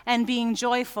lives, and being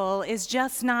joyful is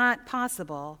just not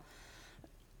possible.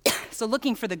 So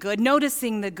looking for the good,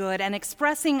 noticing the good, and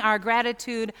expressing our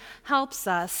gratitude helps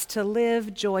us to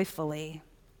live joyfully.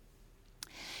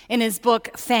 In his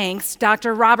book, Thanks,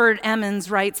 Dr. Robert Emmons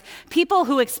writes, people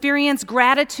who experience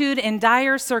gratitude in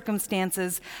dire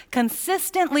circumstances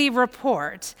consistently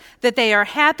report that they are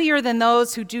happier than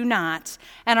those who do not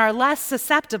and are less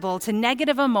susceptible to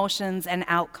negative emotions and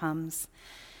outcomes.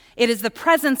 It is the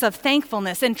presence of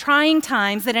thankfulness in trying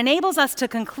times that enables us to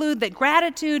conclude that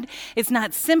gratitude is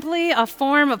not simply a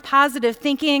form of positive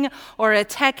thinking or a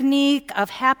technique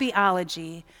of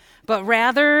happyology, but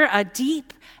rather a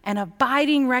deep and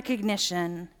abiding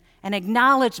recognition and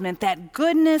acknowledgement that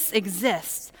goodness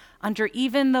exists under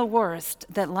even the worst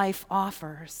that life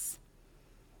offers.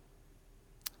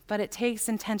 But it takes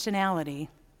intentionality.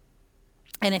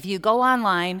 And if you go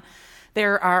online,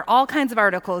 there are all kinds of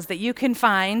articles that you can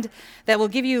find that will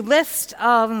give you list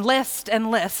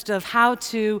of how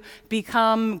to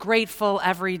become grateful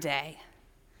every day.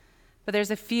 But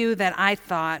there's a few that I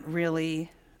thought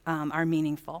really are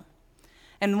meaningful.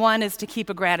 And one is to keep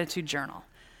a gratitude journal.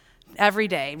 Every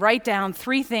day, write down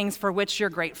 3 things for which you're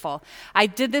grateful. I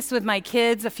did this with my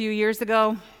kids a few years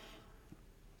ago,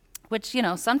 which,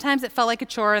 sometimes it felt like a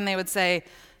chore, and they would say,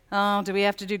 oh, do we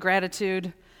have to do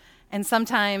gratitude? And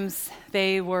sometimes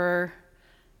they were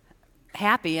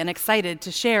happy and excited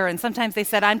to share, and sometimes they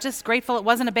said, I'm just grateful it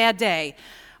wasn't a bad day,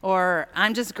 or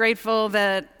I'm just grateful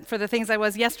for the things I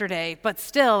was yesterday. But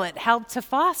still, it helped to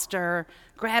foster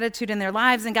gratitude in their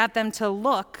lives and got them to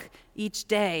look each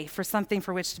day for something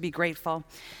for which to be grateful.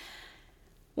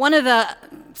 One of the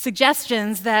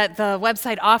suggestions that the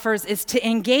website offers is to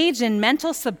engage in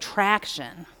mental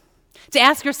subtraction, to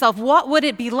ask yourself, what would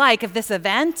it be like if this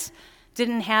event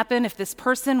didn't happen, if this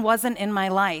person wasn't in my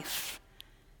life?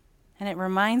 And it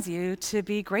reminds you to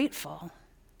be grateful,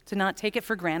 to not take it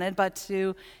for granted, but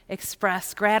to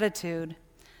express gratitude.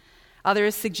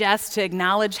 Others suggest to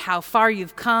acknowledge how far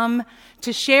you've come,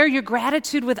 to share your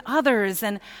gratitude with others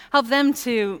and help them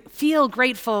to feel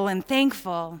grateful and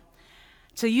thankful,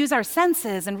 to use our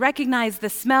senses and recognize the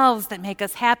smells that make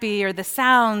us happy or the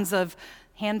sounds of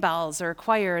handbells or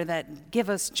choir that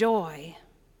give us joy,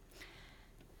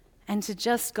 and to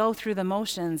just go through the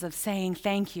motions of saying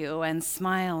thank you and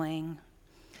smiling.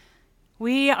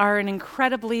 We are an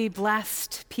incredibly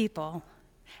blessed people.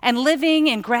 And living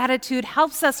in gratitude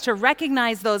helps us to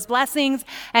recognize those blessings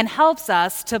and helps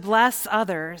us to bless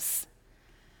others.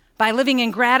 By living in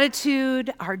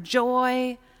gratitude, our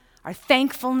joy, our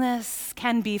thankfulness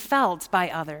can be felt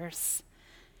by others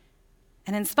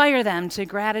and inspire them to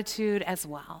gratitude as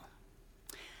well.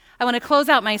 I want to close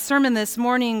out my sermon this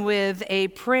morning with a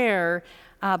prayer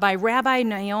by Rabbi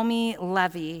Naomi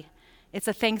Levy. It's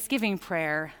a Thanksgiving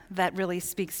prayer that really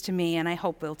speaks to me, and I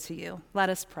hope will to you. Let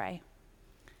us pray.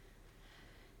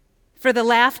 For the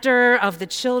laughter of the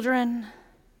children,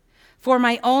 for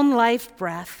my own life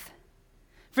breath,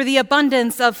 for the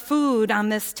abundance of food on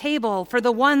this table, for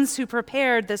the ones who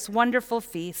prepared this wonderful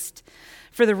feast,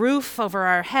 for the roof over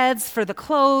our heads, for the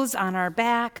clothes on our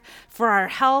back, for our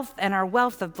health and our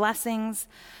wealth of blessings,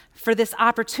 for this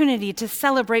opportunity to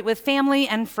celebrate with family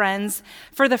and friends,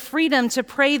 for the freedom to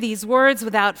pray these words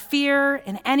without fear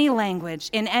in any language,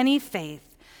 in any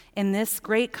faith, in this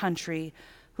great country,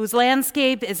 whose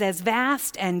landscape is as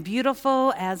vast and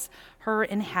beautiful as her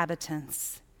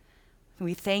inhabitants.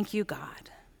 We thank you,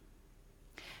 God.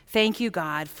 Thank you,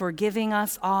 God, for giving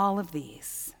us all of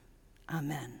these.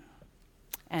 Amen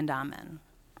and amen.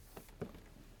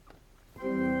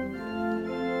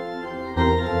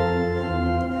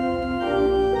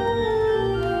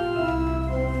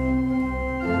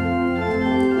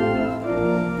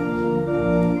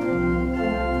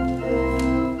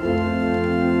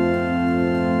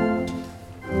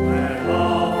 When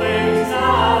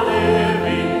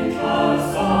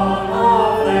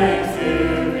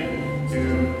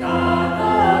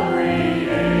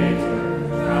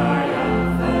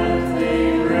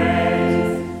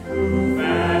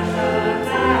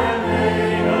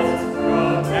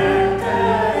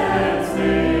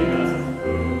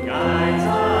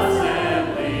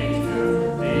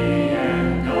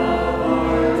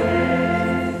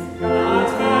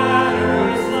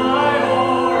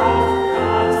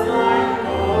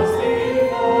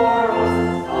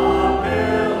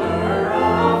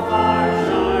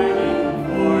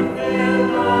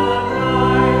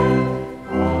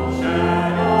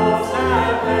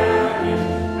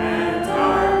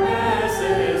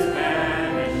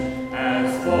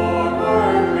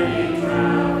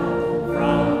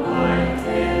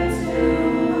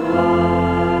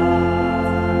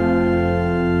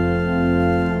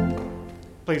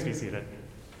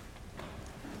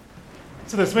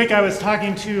So this week I was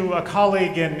talking to a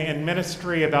colleague in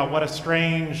ministry about what a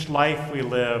strange life we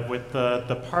live with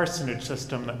the parsonage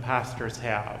system that pastors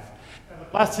have. The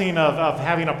blessing of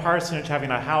having a parsonage,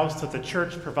 having a house that the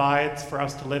church provides for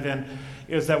us to live in,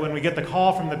 is that when we get the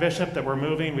call from the bishop that we're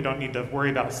moving, we don't need to worry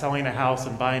about selling a house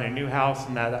and buying a new house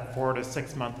in that 4 to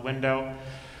 6 month window.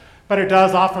 But it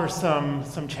does offer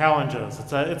some challenges.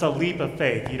 It's a leap of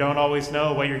faith. You don't always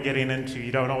know what you're getting into.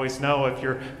 You don't always know if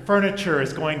your furniture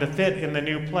is going to fit in the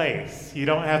new place. You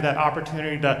don't have that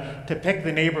opportunity to pick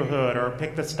the neighborhood or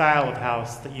pick the style of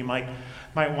house that you might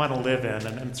want to live in.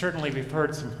 And certainly we've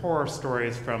heard some horror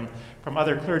stories from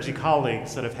other clergy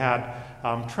colleagues that have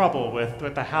had trouble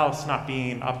with the house not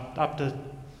being up to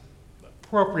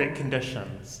appropriate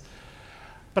conditions.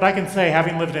 But I can say,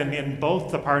 having lived in both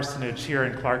the parsonage here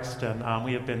in Clarkston,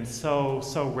 we have been so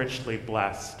richly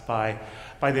blessed by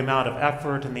the amount of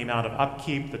effort and the amount of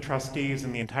upkeep the trustees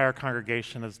and the entire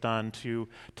congregation has done to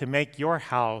make your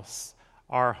house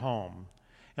our home.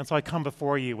 And so I come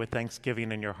before you with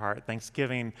thanksgiving in your heart,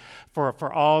 thanksgiving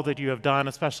for all that you have done,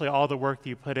 especially all the work that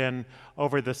you put in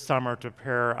over this summer to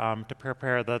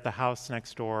prepare the house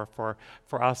next door for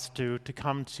us to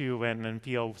come to and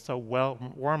feel so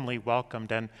warmly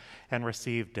welcomed and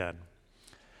received in.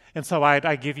 And so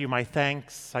I give you my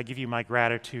thanks, I give you my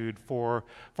gratitude for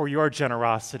your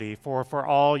generosity, for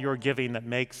all your giving that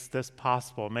makes this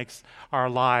possible, makes our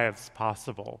lives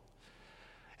possible.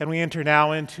 And we enter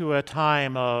now into a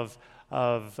time of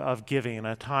giving,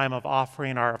 a time of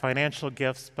offering our financial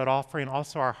gifts, but offering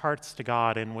also our hearts to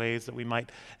God in ways that we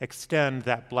might extend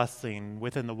that blessing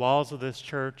within the walls of this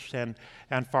church and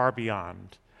far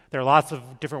beyond. There are lots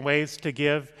of different ways to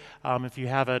give. If you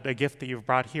have a gift that you've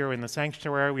brought here in the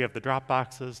sanctuary, we have the drop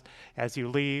boxes. As you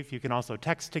leave, you can also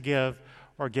text to give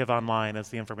or give online as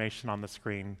the information on the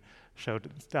screen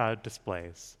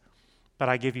displays. But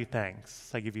I give you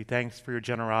thanks. I give you thanks for your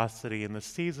generosity in this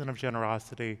season of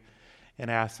generosity,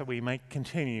 and ask that we might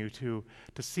continue to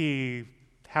see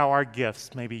how our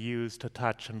gifts may be used to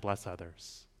touch and bless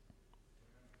others.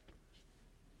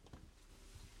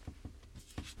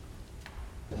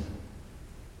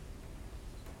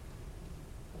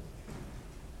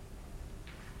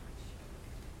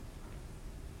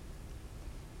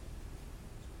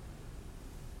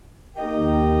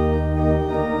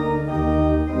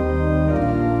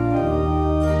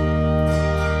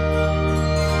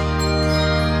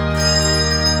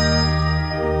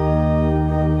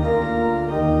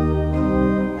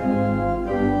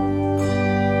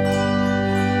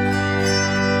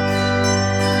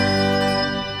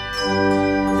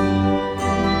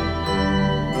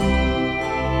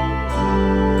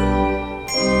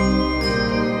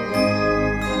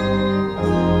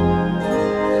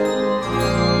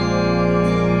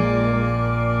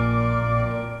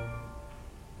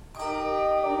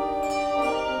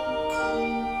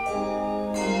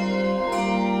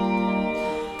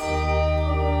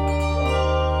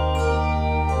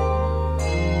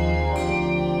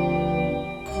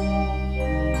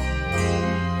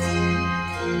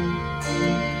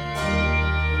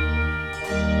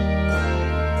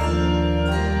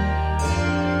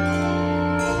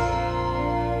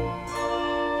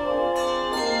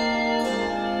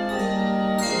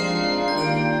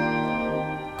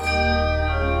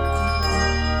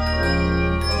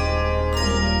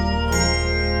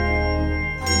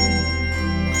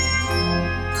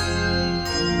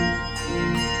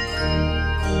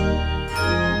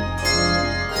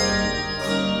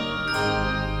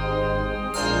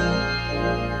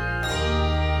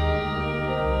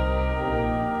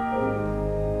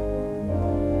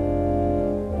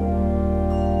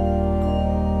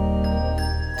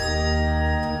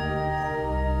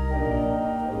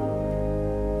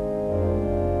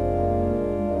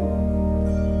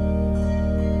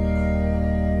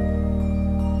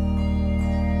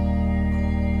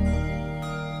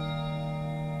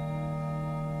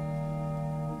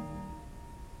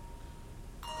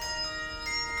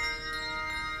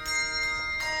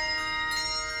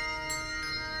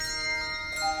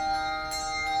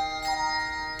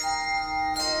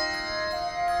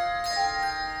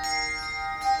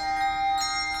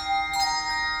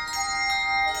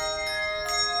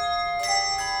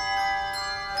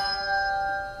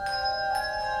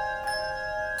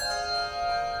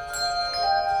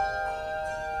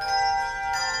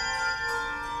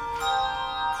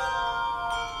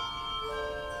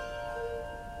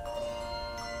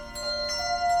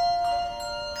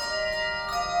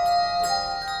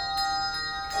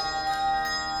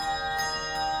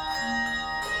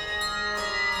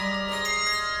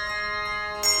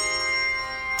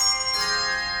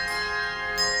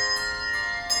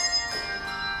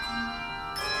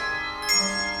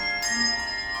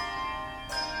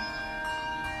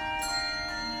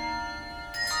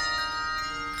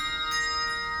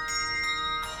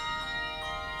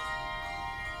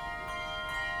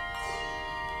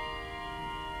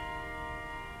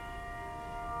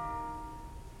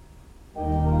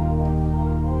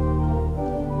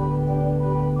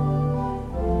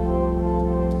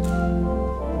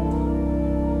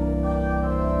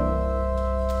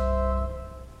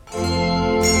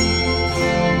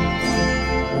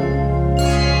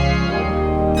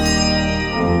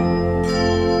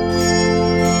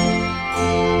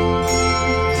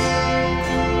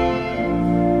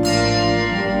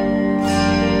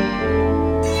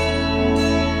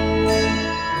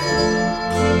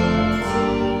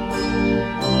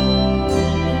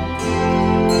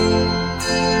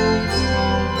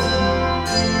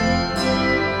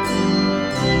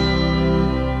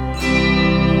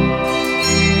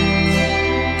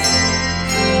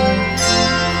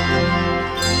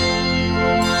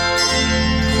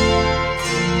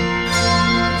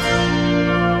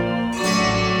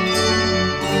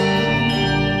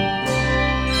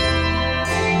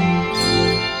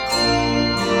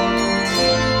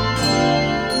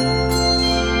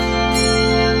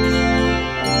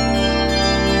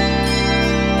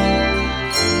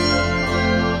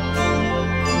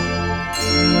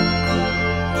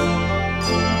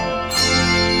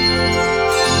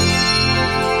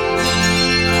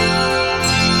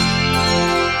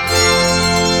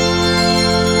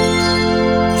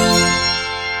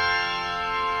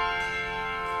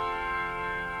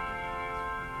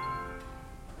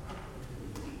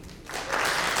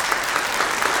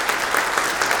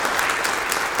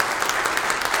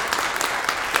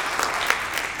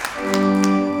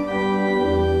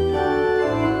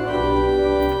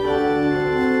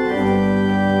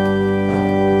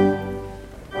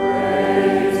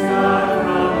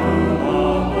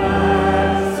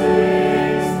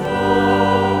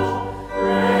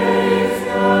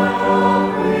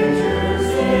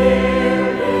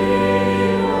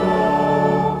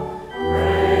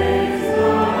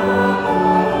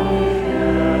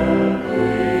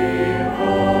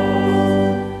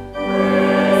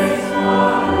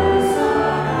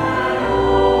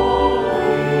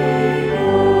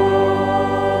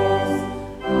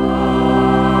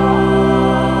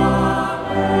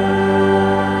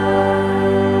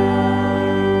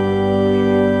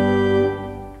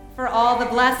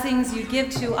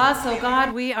 give to us, O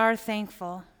God, we are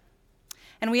thankful.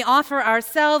 And we offer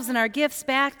ourselves and our gifts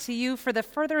back to you for the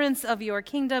furtherance of your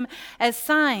kingdom as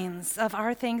signs of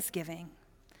our thanksgiving.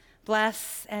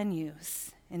 Bless and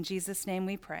use. In Jesus' name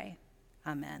we pray.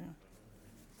 Amen.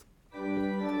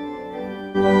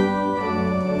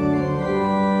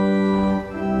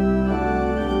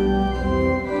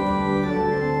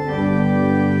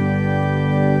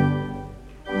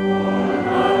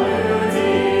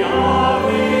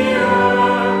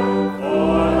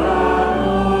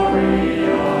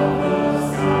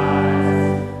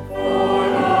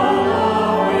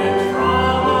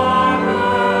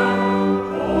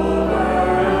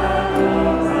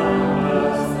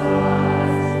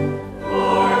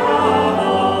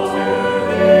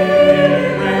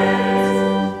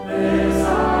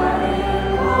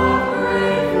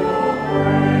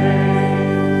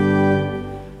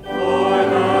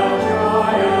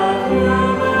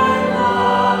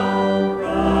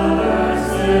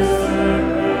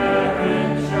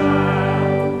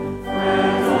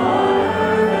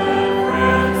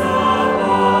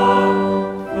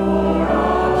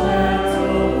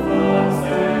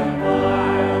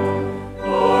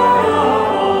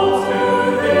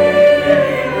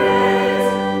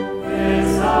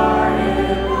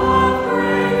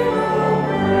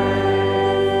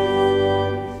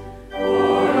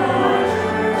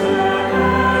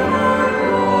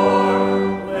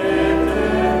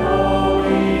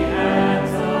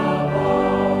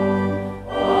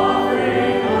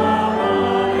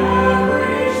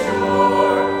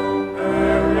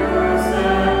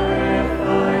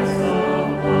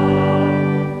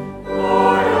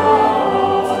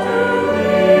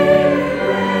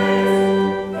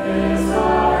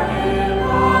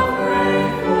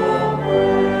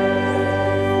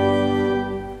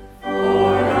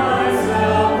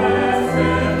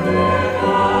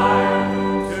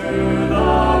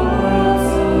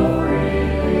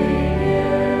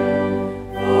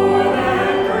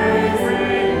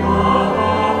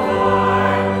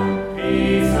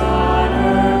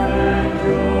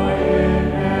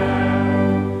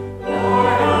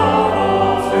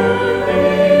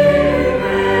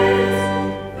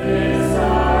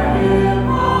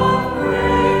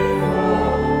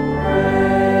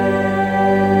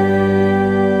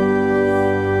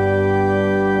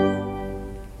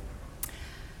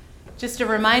 Just a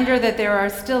reminder that there are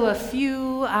still a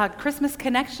few Christmas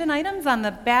connection items on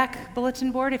the back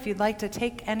bulletin board if you'd like to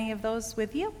take any of those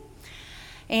with you.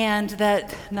 And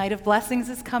that Night of Blessings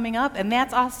is coming up, and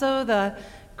that's also the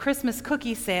Christmas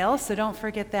cookie sale, so don't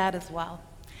forget that as well.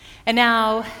 And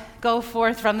now, go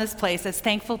forth from this place as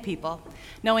thankful people,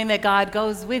 knowing that God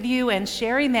goes with you and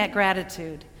sharing that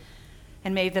gratitude.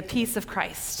 And may the peace of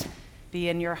Christ be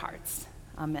in your hearts.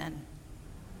 Amen.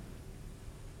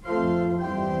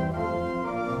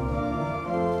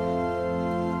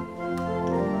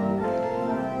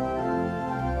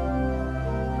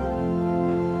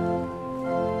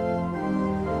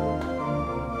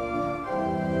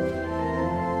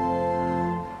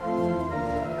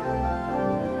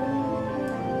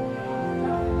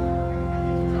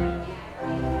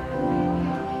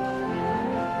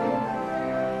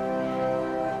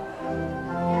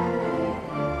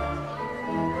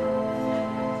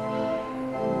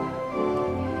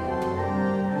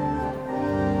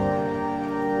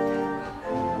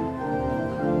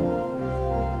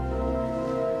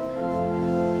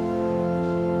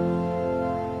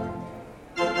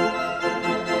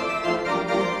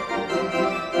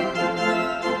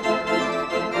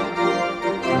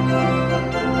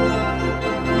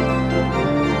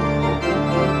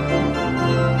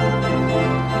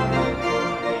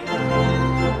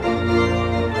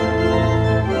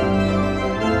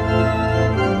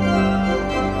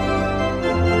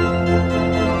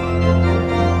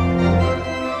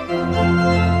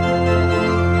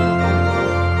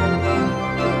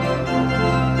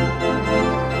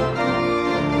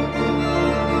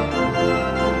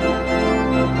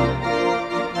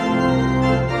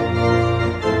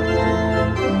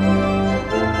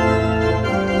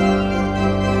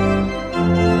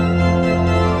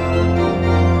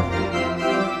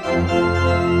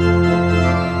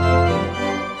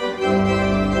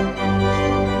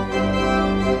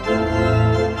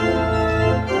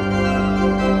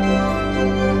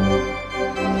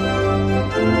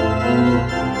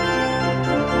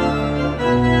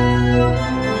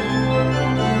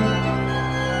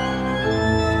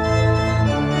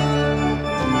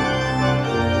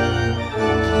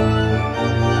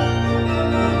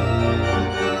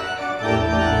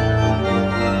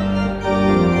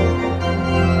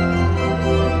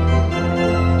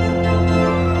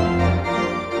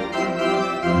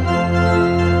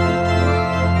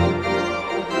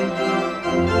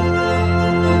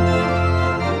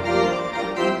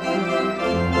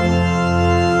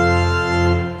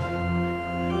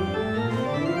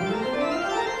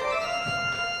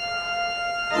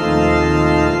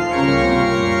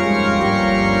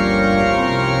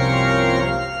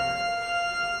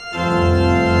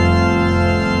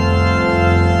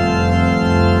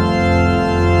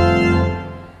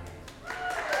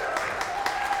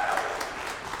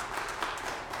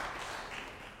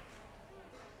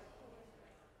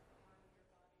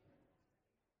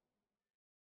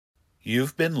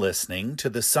 You've been listening to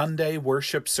the Sunday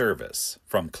worship service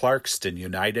from Clarkston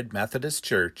United Methodist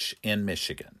Church in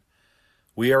Michigan.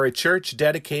 We are a church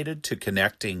dedicated to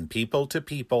connecting people to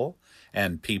people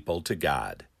and people to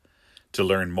God. To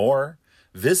learn more,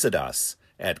 visit us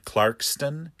at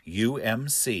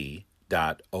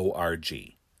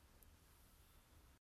clarkstonumc.org.